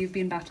 Maybe you've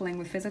been battling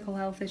with physical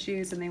health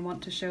issues and they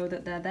want to show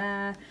that they're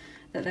there,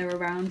 that they're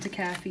around to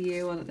care for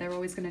you, or that they're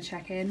always going to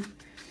check in.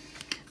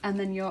 And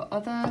then your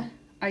other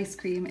ice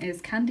cream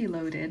is candy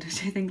loaded,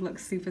 which I think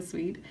looks super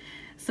sweet.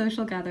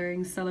 Social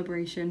gatherings,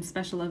 celebration,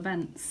 special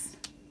events.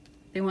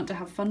 They want to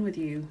have fun with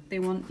you. They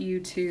want you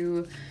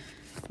to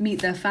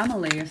meet their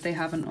family if they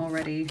haven't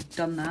already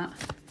done that.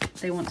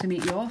 They want to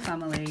meet your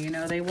family, you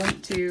know, they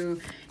want to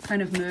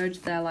kind of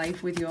merge their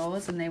life with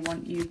yours, and they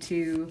want you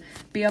to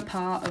be a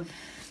part of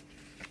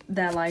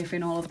their life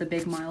in all of the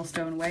big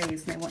milestone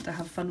ways. They want to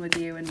have fun with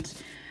you and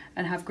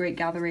have great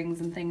gatherings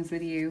and things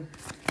with you.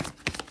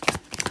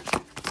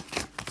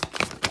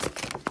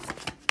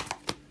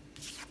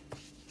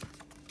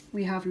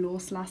 We have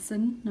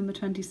Loslassen, number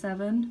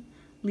 27,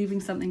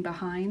 leaving something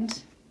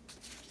behind.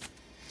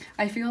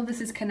 I feel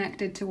this is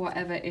connected to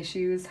whatever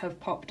issues have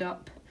popped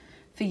up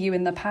for you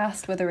in the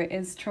past, whether it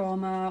is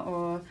trauma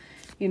or,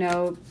 you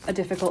know, a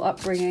difficult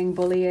upbringing,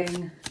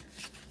 bullying,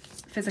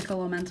 physical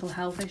or mental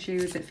health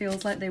issues. It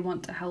feels like they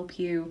want to help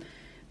you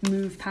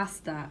move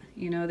past that,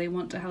 you know, they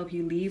want to help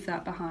you leave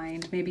that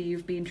behind. Maybe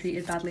you've been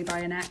treated badly by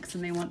an ex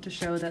and they want to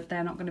show that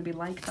they're not going to be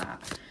like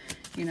that,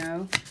 you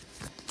know,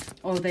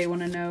 or they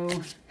want to know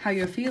how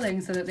you're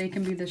feeling so that they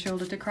can be the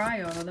shoulder to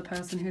cry on, or the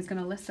person who's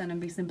going to listen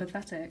and be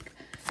sympathetic.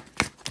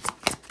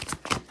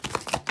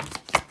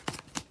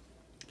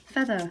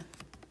 Feather.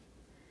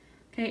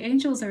 Okay,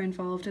 angels are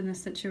involved in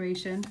this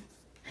situation,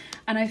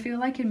 and I feel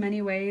like in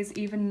many ways,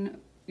 even,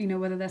 you know,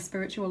 whether they're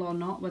spiritual or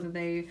not, whether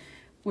they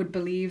would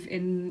believe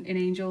in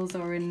angels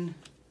or in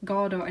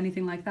God or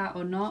anything like that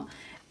or not,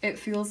 it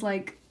feels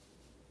like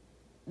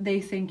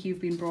they think you've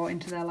been brought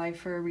into their life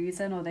for a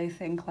reason, or they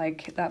think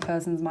like, that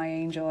person's my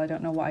angel, I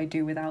don't know what I'd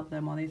do without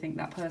them, or they think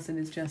that person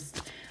is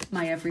just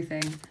my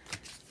everything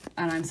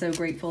and I'm so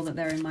grateful that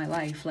they're in my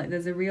life. Like,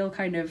 there's a real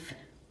kind of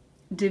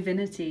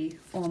divinity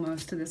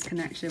almost to this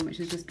connection, which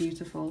is just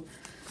beautiful.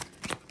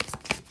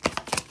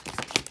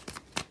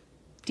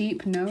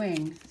 Deep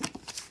knowing,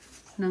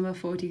 number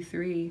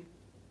 43.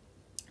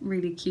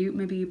 Really cute.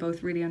 Maybe you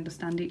both really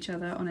understand each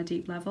other on a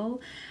deep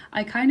level.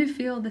 I kind of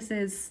feel this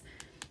is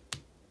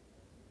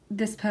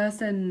this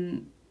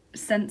person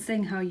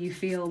sensing how you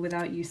feel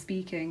without you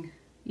speaking,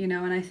 you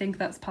know, and I think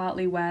that's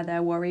partly where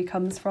their worry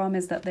comes from,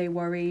 is that they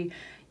worry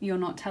you're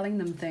not telling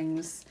them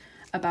things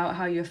about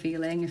how you're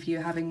feeling. If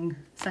you're having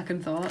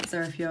second thoughts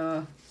or if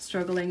you're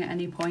struggling at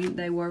any point,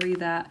 they worry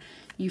that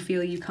you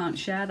feel you can't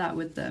share that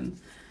with them,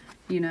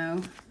 you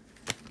know.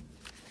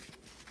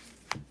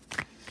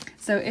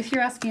 So So if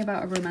you're asking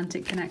about a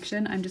romantic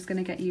connection, I'm just going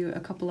to get you a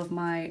couple of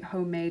my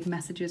homemade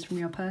messages from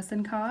your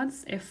person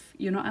cards. If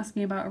you're not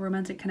asking about a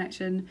romantic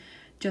connection,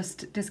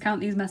 just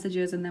discount these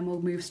messages and then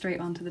we'll move straight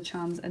on to the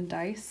charms and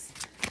dice.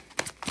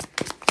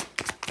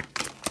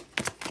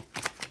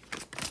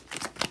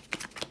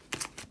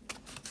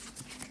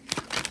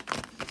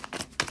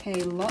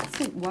 Okay,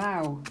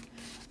 wow.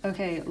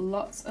 Okay,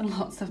 lots and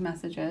lots of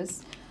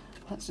messages.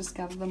 Let's just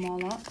gather them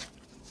all up.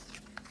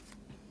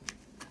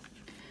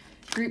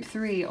 Group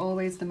 3,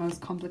 always the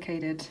most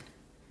complicated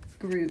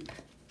group.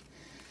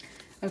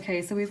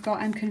 Okay, so we've got,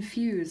 I'm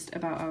confused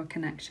about our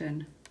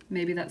connection.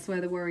 Maybe that's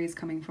where the worry is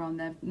coming from.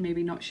 They're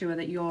maybe not sure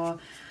that you're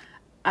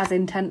as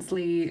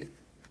intensely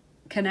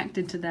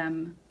connected to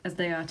them as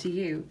they are to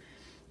you.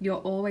 You're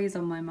always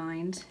on my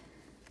mind.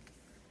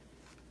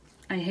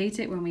 I hate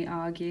it when we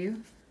argue.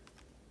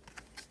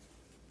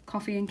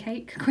 Coffee and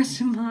cake,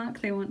 question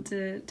mark. They want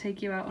to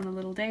take you out on a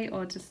little date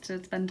or just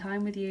to spend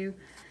time with you.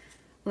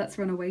 Let's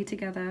run away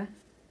together.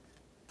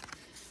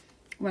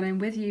 When I'm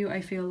with you,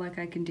 I feel like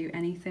I can do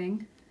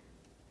anything.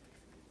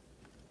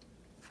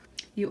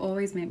 You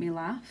always make me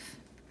laugh.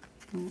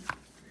 Oh,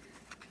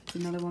 there's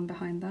another one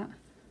behind that.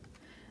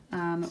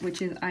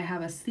 Which is, I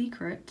have a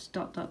secret, ...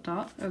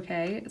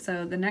 Okay,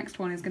 so the next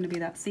one is going to be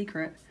that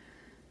secret.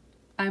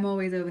 I'm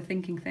always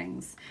overthinking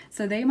things.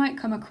 So they might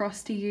come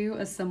across to you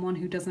as someone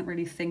who doesn't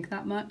really think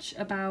that much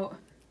about,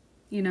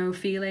 you know,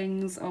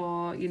 feelings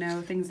or, you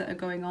know, things that are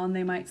going on.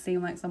 They might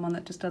seem like someone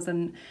that just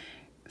doesn't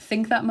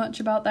think that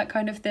much about that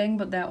kind of thing,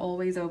 but they're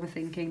always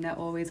overthinking, they're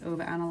always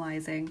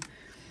overanalyzing.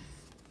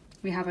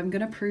 We have, I'm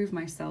gonna prove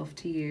myself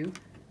to you.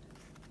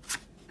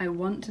 I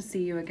want to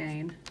see you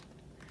again.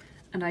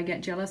 And I get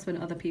jealous when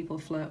other people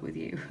flirt with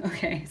you.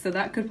 Okay, so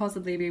that could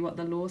possibly be what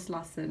the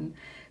Loslassen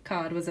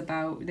card was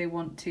about. They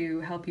want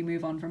to help you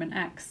move on from an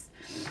ex,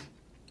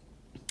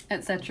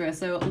 etc.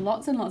 So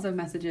lots and lots of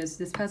messages.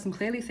 This person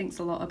clearly thinks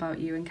a lot about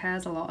you and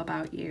cares a lot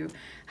about you,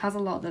 has a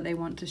lot that they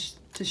want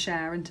to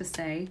share and to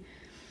say.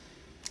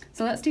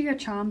 So let's do your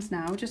charms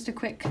now. Just a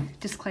quick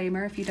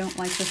disclaimer if you don't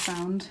like the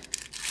sound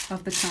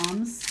of the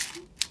charms.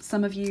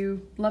 Some of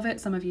you love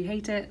it, some of you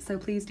hate it, so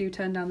please do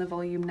turn down the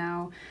volume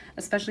now,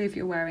 especially if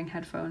you're wearing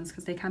headphones,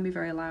 because they can be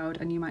very loud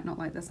and you might not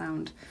like the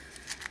sound.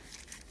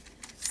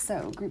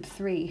 So, group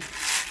 3.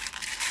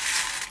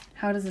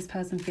 How does this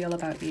person feel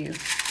about you?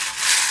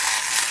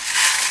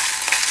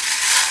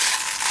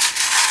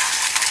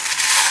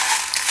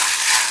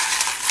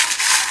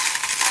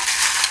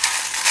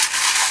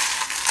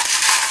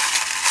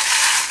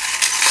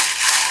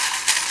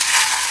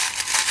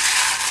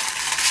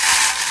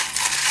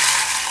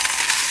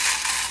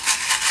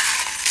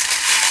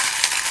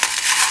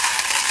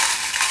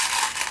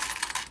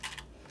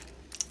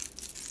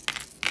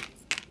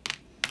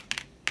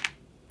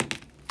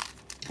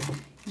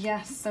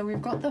 Yes, so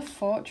we've got the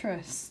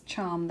Fortress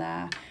charm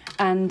there,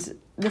 and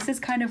this is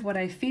kind of what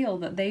I feel,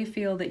 that they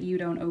feel that you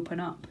don't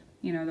open up.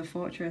 You know, the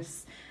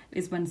Fortress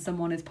is when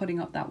someone is putting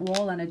up that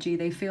wall energy.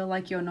 They feel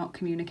like you're not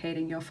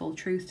communicating your full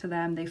truth to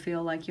them. They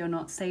feel like you're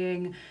not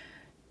saying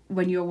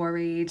when you're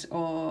worried,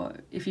 or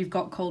if you've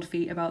got cold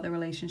feet about the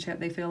relationship,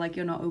 they feel like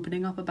you're not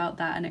opening up about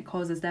that, and it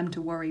causes them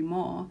to worry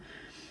more.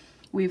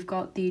 We've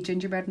got the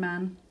Gingerbread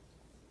Man,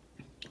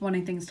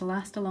 wanting things to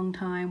last a long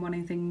time,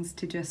 wanting things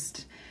to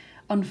just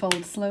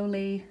unfold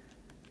slowly.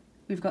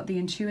 We've got the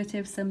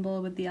intuitive symbol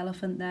with the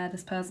elephant there.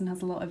 This person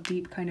has a lot of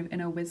deep kind of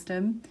inner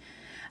wisdom,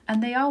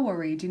 and they are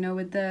worried, you know,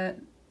 with the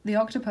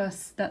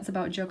octopus. That's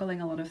about juggling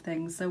a lot of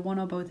things. So one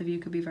or both of you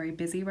could be very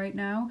busy right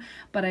now,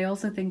 but I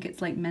also think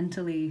it's like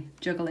mentally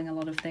juggling a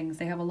lot of things.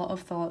 They have a lot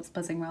of thoughts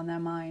buzzing around their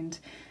mind.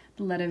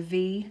 The letter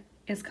V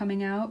is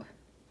coming out,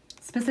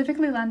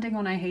 specifically landing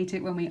on I hate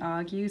it when we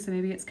argue. So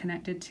maybe it's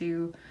connected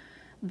to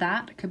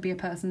that. It could be a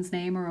person's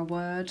name or a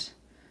word.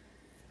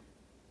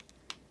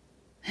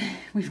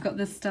 We've got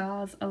the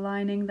stars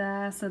aligning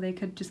there, so they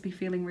could just be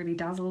feeling really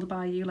dazzled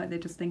by you, like they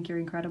just think you're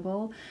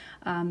incredible.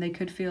 They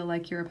could feel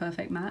like you're a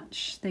perfect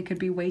match. They could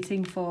be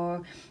waiting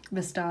for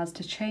the stars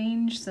to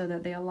change so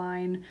that they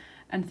align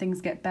and things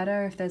get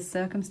better if there's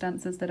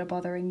circumstances that are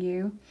bothering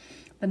you.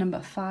 The number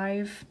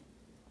 5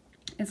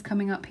 is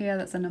coming up here.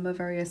 That's a number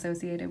very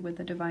associated with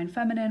the divine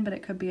feminine, but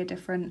it could be a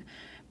different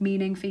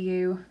meaning for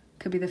you.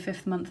 Could be the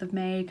 5th month of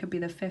May, could be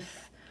the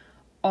 5th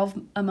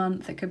of a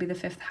month, it could be the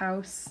 5th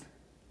house.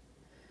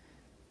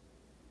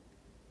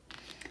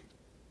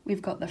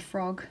 We've got the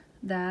frog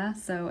there,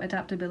 so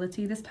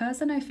adaptability. This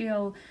person, I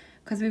feel,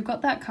 because we've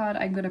got that card,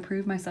 I'm going to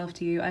prove myself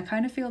to you, I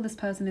kind of feel this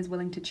person is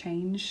willing to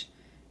change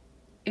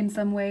in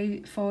some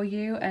way for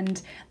you,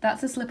 and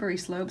that's a slippery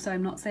slope, so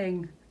I'm not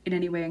saying in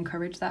any way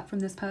encourage that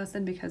from this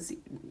person, because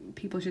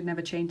people should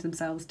never change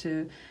themselves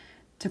to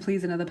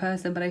please another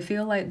person, but I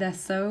feel like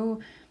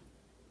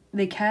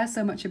they care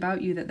so much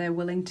about you that they're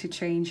willing to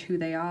change who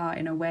they are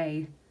in a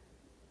way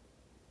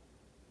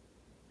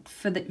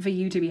for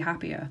you to be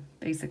happier,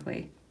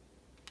 basically.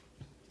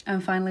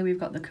 And finally, we've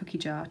got the cookie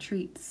jar,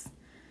 treats.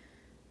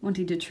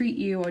 Wanting to treat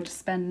you or just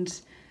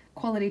spend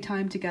quality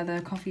time together,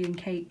 coffee and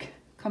cake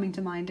coming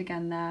to mind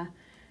again there.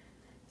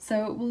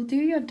 So we'll do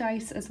your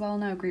dice as well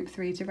now, group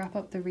 3, to wrap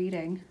up the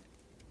reading.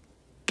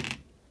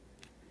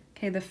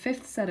 Okay, the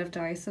 5th set of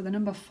dice, so the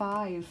number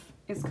 5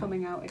 is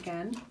coming out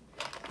again.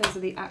 Those are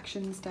the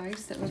actions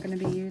dice that we're going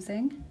to be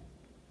using.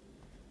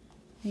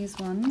 These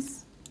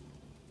ones.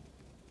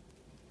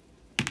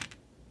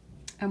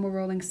 And we're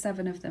rolling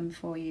 7 of them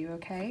for you,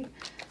 okay?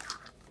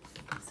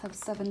 Let's have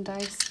 7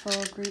 dice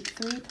for group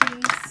 3,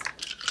 please.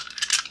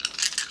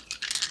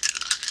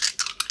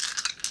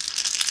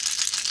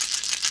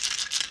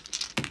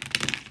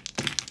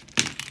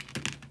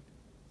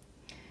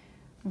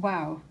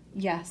 Wow,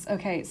 yes,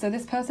 okay, so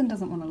this person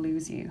doesn't want to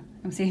lose you.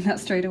 I'm seeing that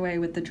straight away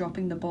with the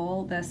dropping the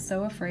ball. They're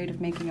so afraid of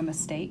making a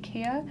mistake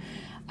here.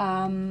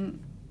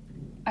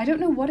 I don't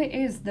know what it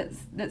is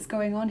that's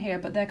going on here,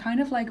 but they're kind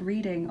of like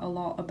reading a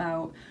lot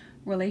about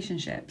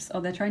relationships,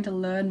 or they're trying to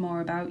learn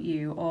more about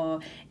you, or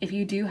if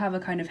you do have a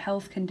kind of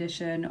health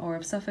condition or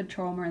have suffered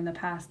trauma in the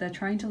past, they're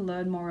trying to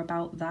learn more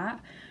about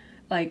that,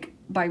 like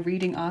by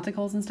reading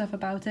articles and stuff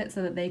about it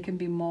so that they can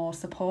be more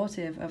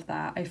supportive of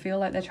that. I feel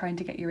like they're trying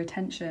to get your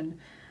attention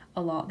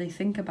a lot. They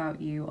think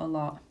about you a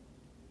lot.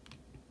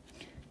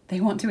 They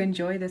want to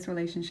enjoy this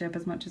relationship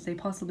as much as they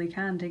possibly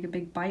can, take a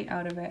big bite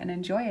out of it and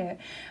enjoy it.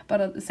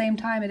 But at the same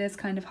time, it is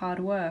kind of hard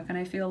work, and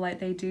I feel like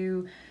they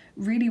do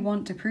really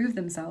want to prove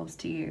themselves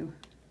to you.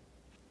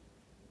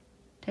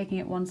 Taking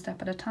it one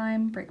step at a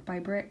time, brick by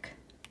brick.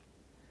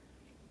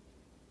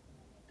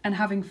 And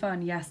having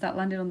fun, yes, that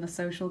landed on the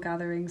social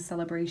gatherings,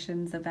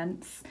 celebrations,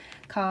 events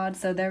card.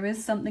 So there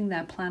is something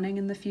they're planning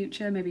in the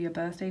future, maybe a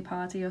birthday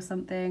party or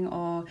something,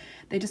 or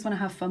they just want to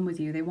have fun with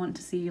you. They want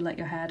to see you let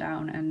your hair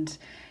down and,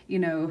 you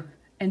know,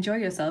 enjoy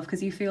yourself,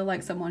 because you feel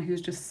like someone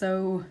who's just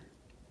so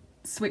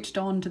switched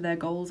on to their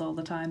goals all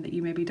the time that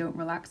you maybe don't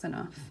relax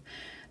enough.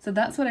 So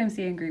that's what I'm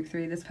seeing, group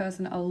 3. This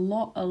person, a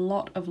lot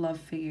of love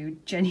for you,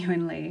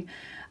 genuinely.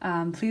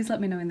 Please let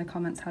me know in the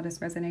comments how this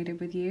resonated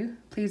with you.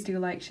 Please do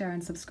like, share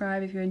and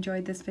subscribe if you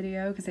enjoyed this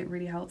video, because it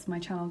really helps my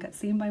channel get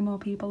seen by more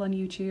people on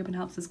YouTube and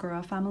helps us grow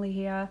our family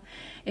here.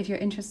 If you're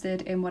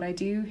interested in what I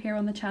do here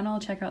on the channel,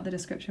 check out the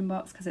description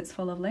box because it's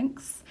full of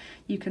links.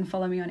 You can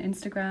follow me on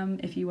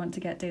Instagram if you want to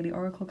get daily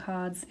oracle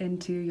cards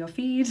into your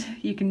feed.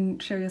 You can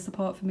show your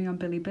support for me on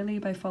Bilibili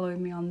by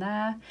following me on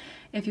there.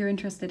 If you're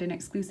interested in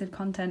exclusive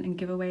content and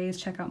giveaways,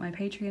 check out my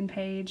Patreon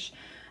page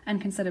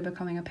and consider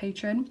becoming a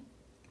patron.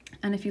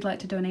 And if you'd like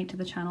to donate to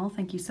the channel,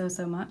 thank you so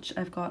much.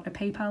 I've got a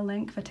PayPal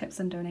link for tips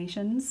and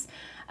donations,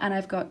 and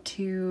I've got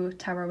 2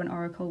 tarot and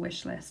oracle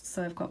wish lists.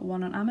 So I've got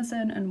one on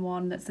Amazon and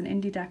one that's an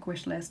indie deck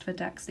wish list for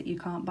decks that you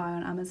can't buy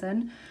on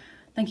Amazon.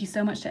 Thank you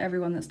so much to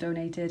everyone that's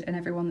donated and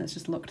everyone that's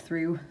just looked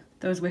through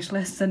those wish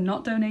lists and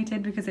not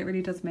donated, because it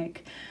really does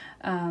make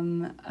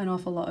an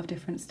awful lot of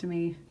difference to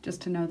me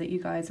just to know that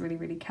you guys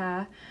really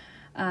care.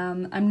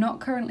 I'm not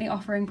currently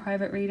offering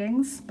private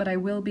readings, but I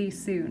will be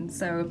soon.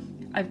 So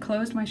I've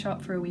closed my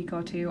shop for a week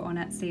or 2 on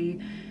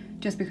Etsy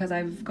just because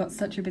I've got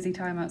such a busy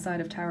time outside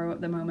of tarot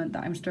at the moment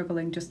that I'm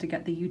struggling just to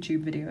get the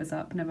YouTube videos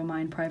up, never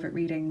mind private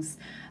readings.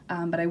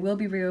 But I will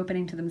be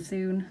reopening to them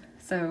soon,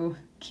 so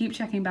keep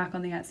checking back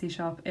on the Etsy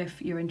shop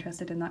if you're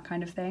interested in that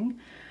kind of thing.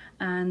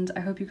 And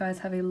I hope you guys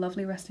have a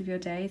lovely rest of your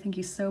day. Thank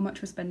you so much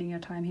for spending your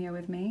time here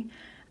with me,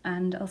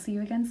 and I'll see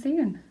you again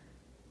soon.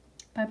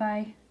 Bye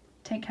bye.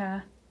 Take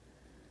care.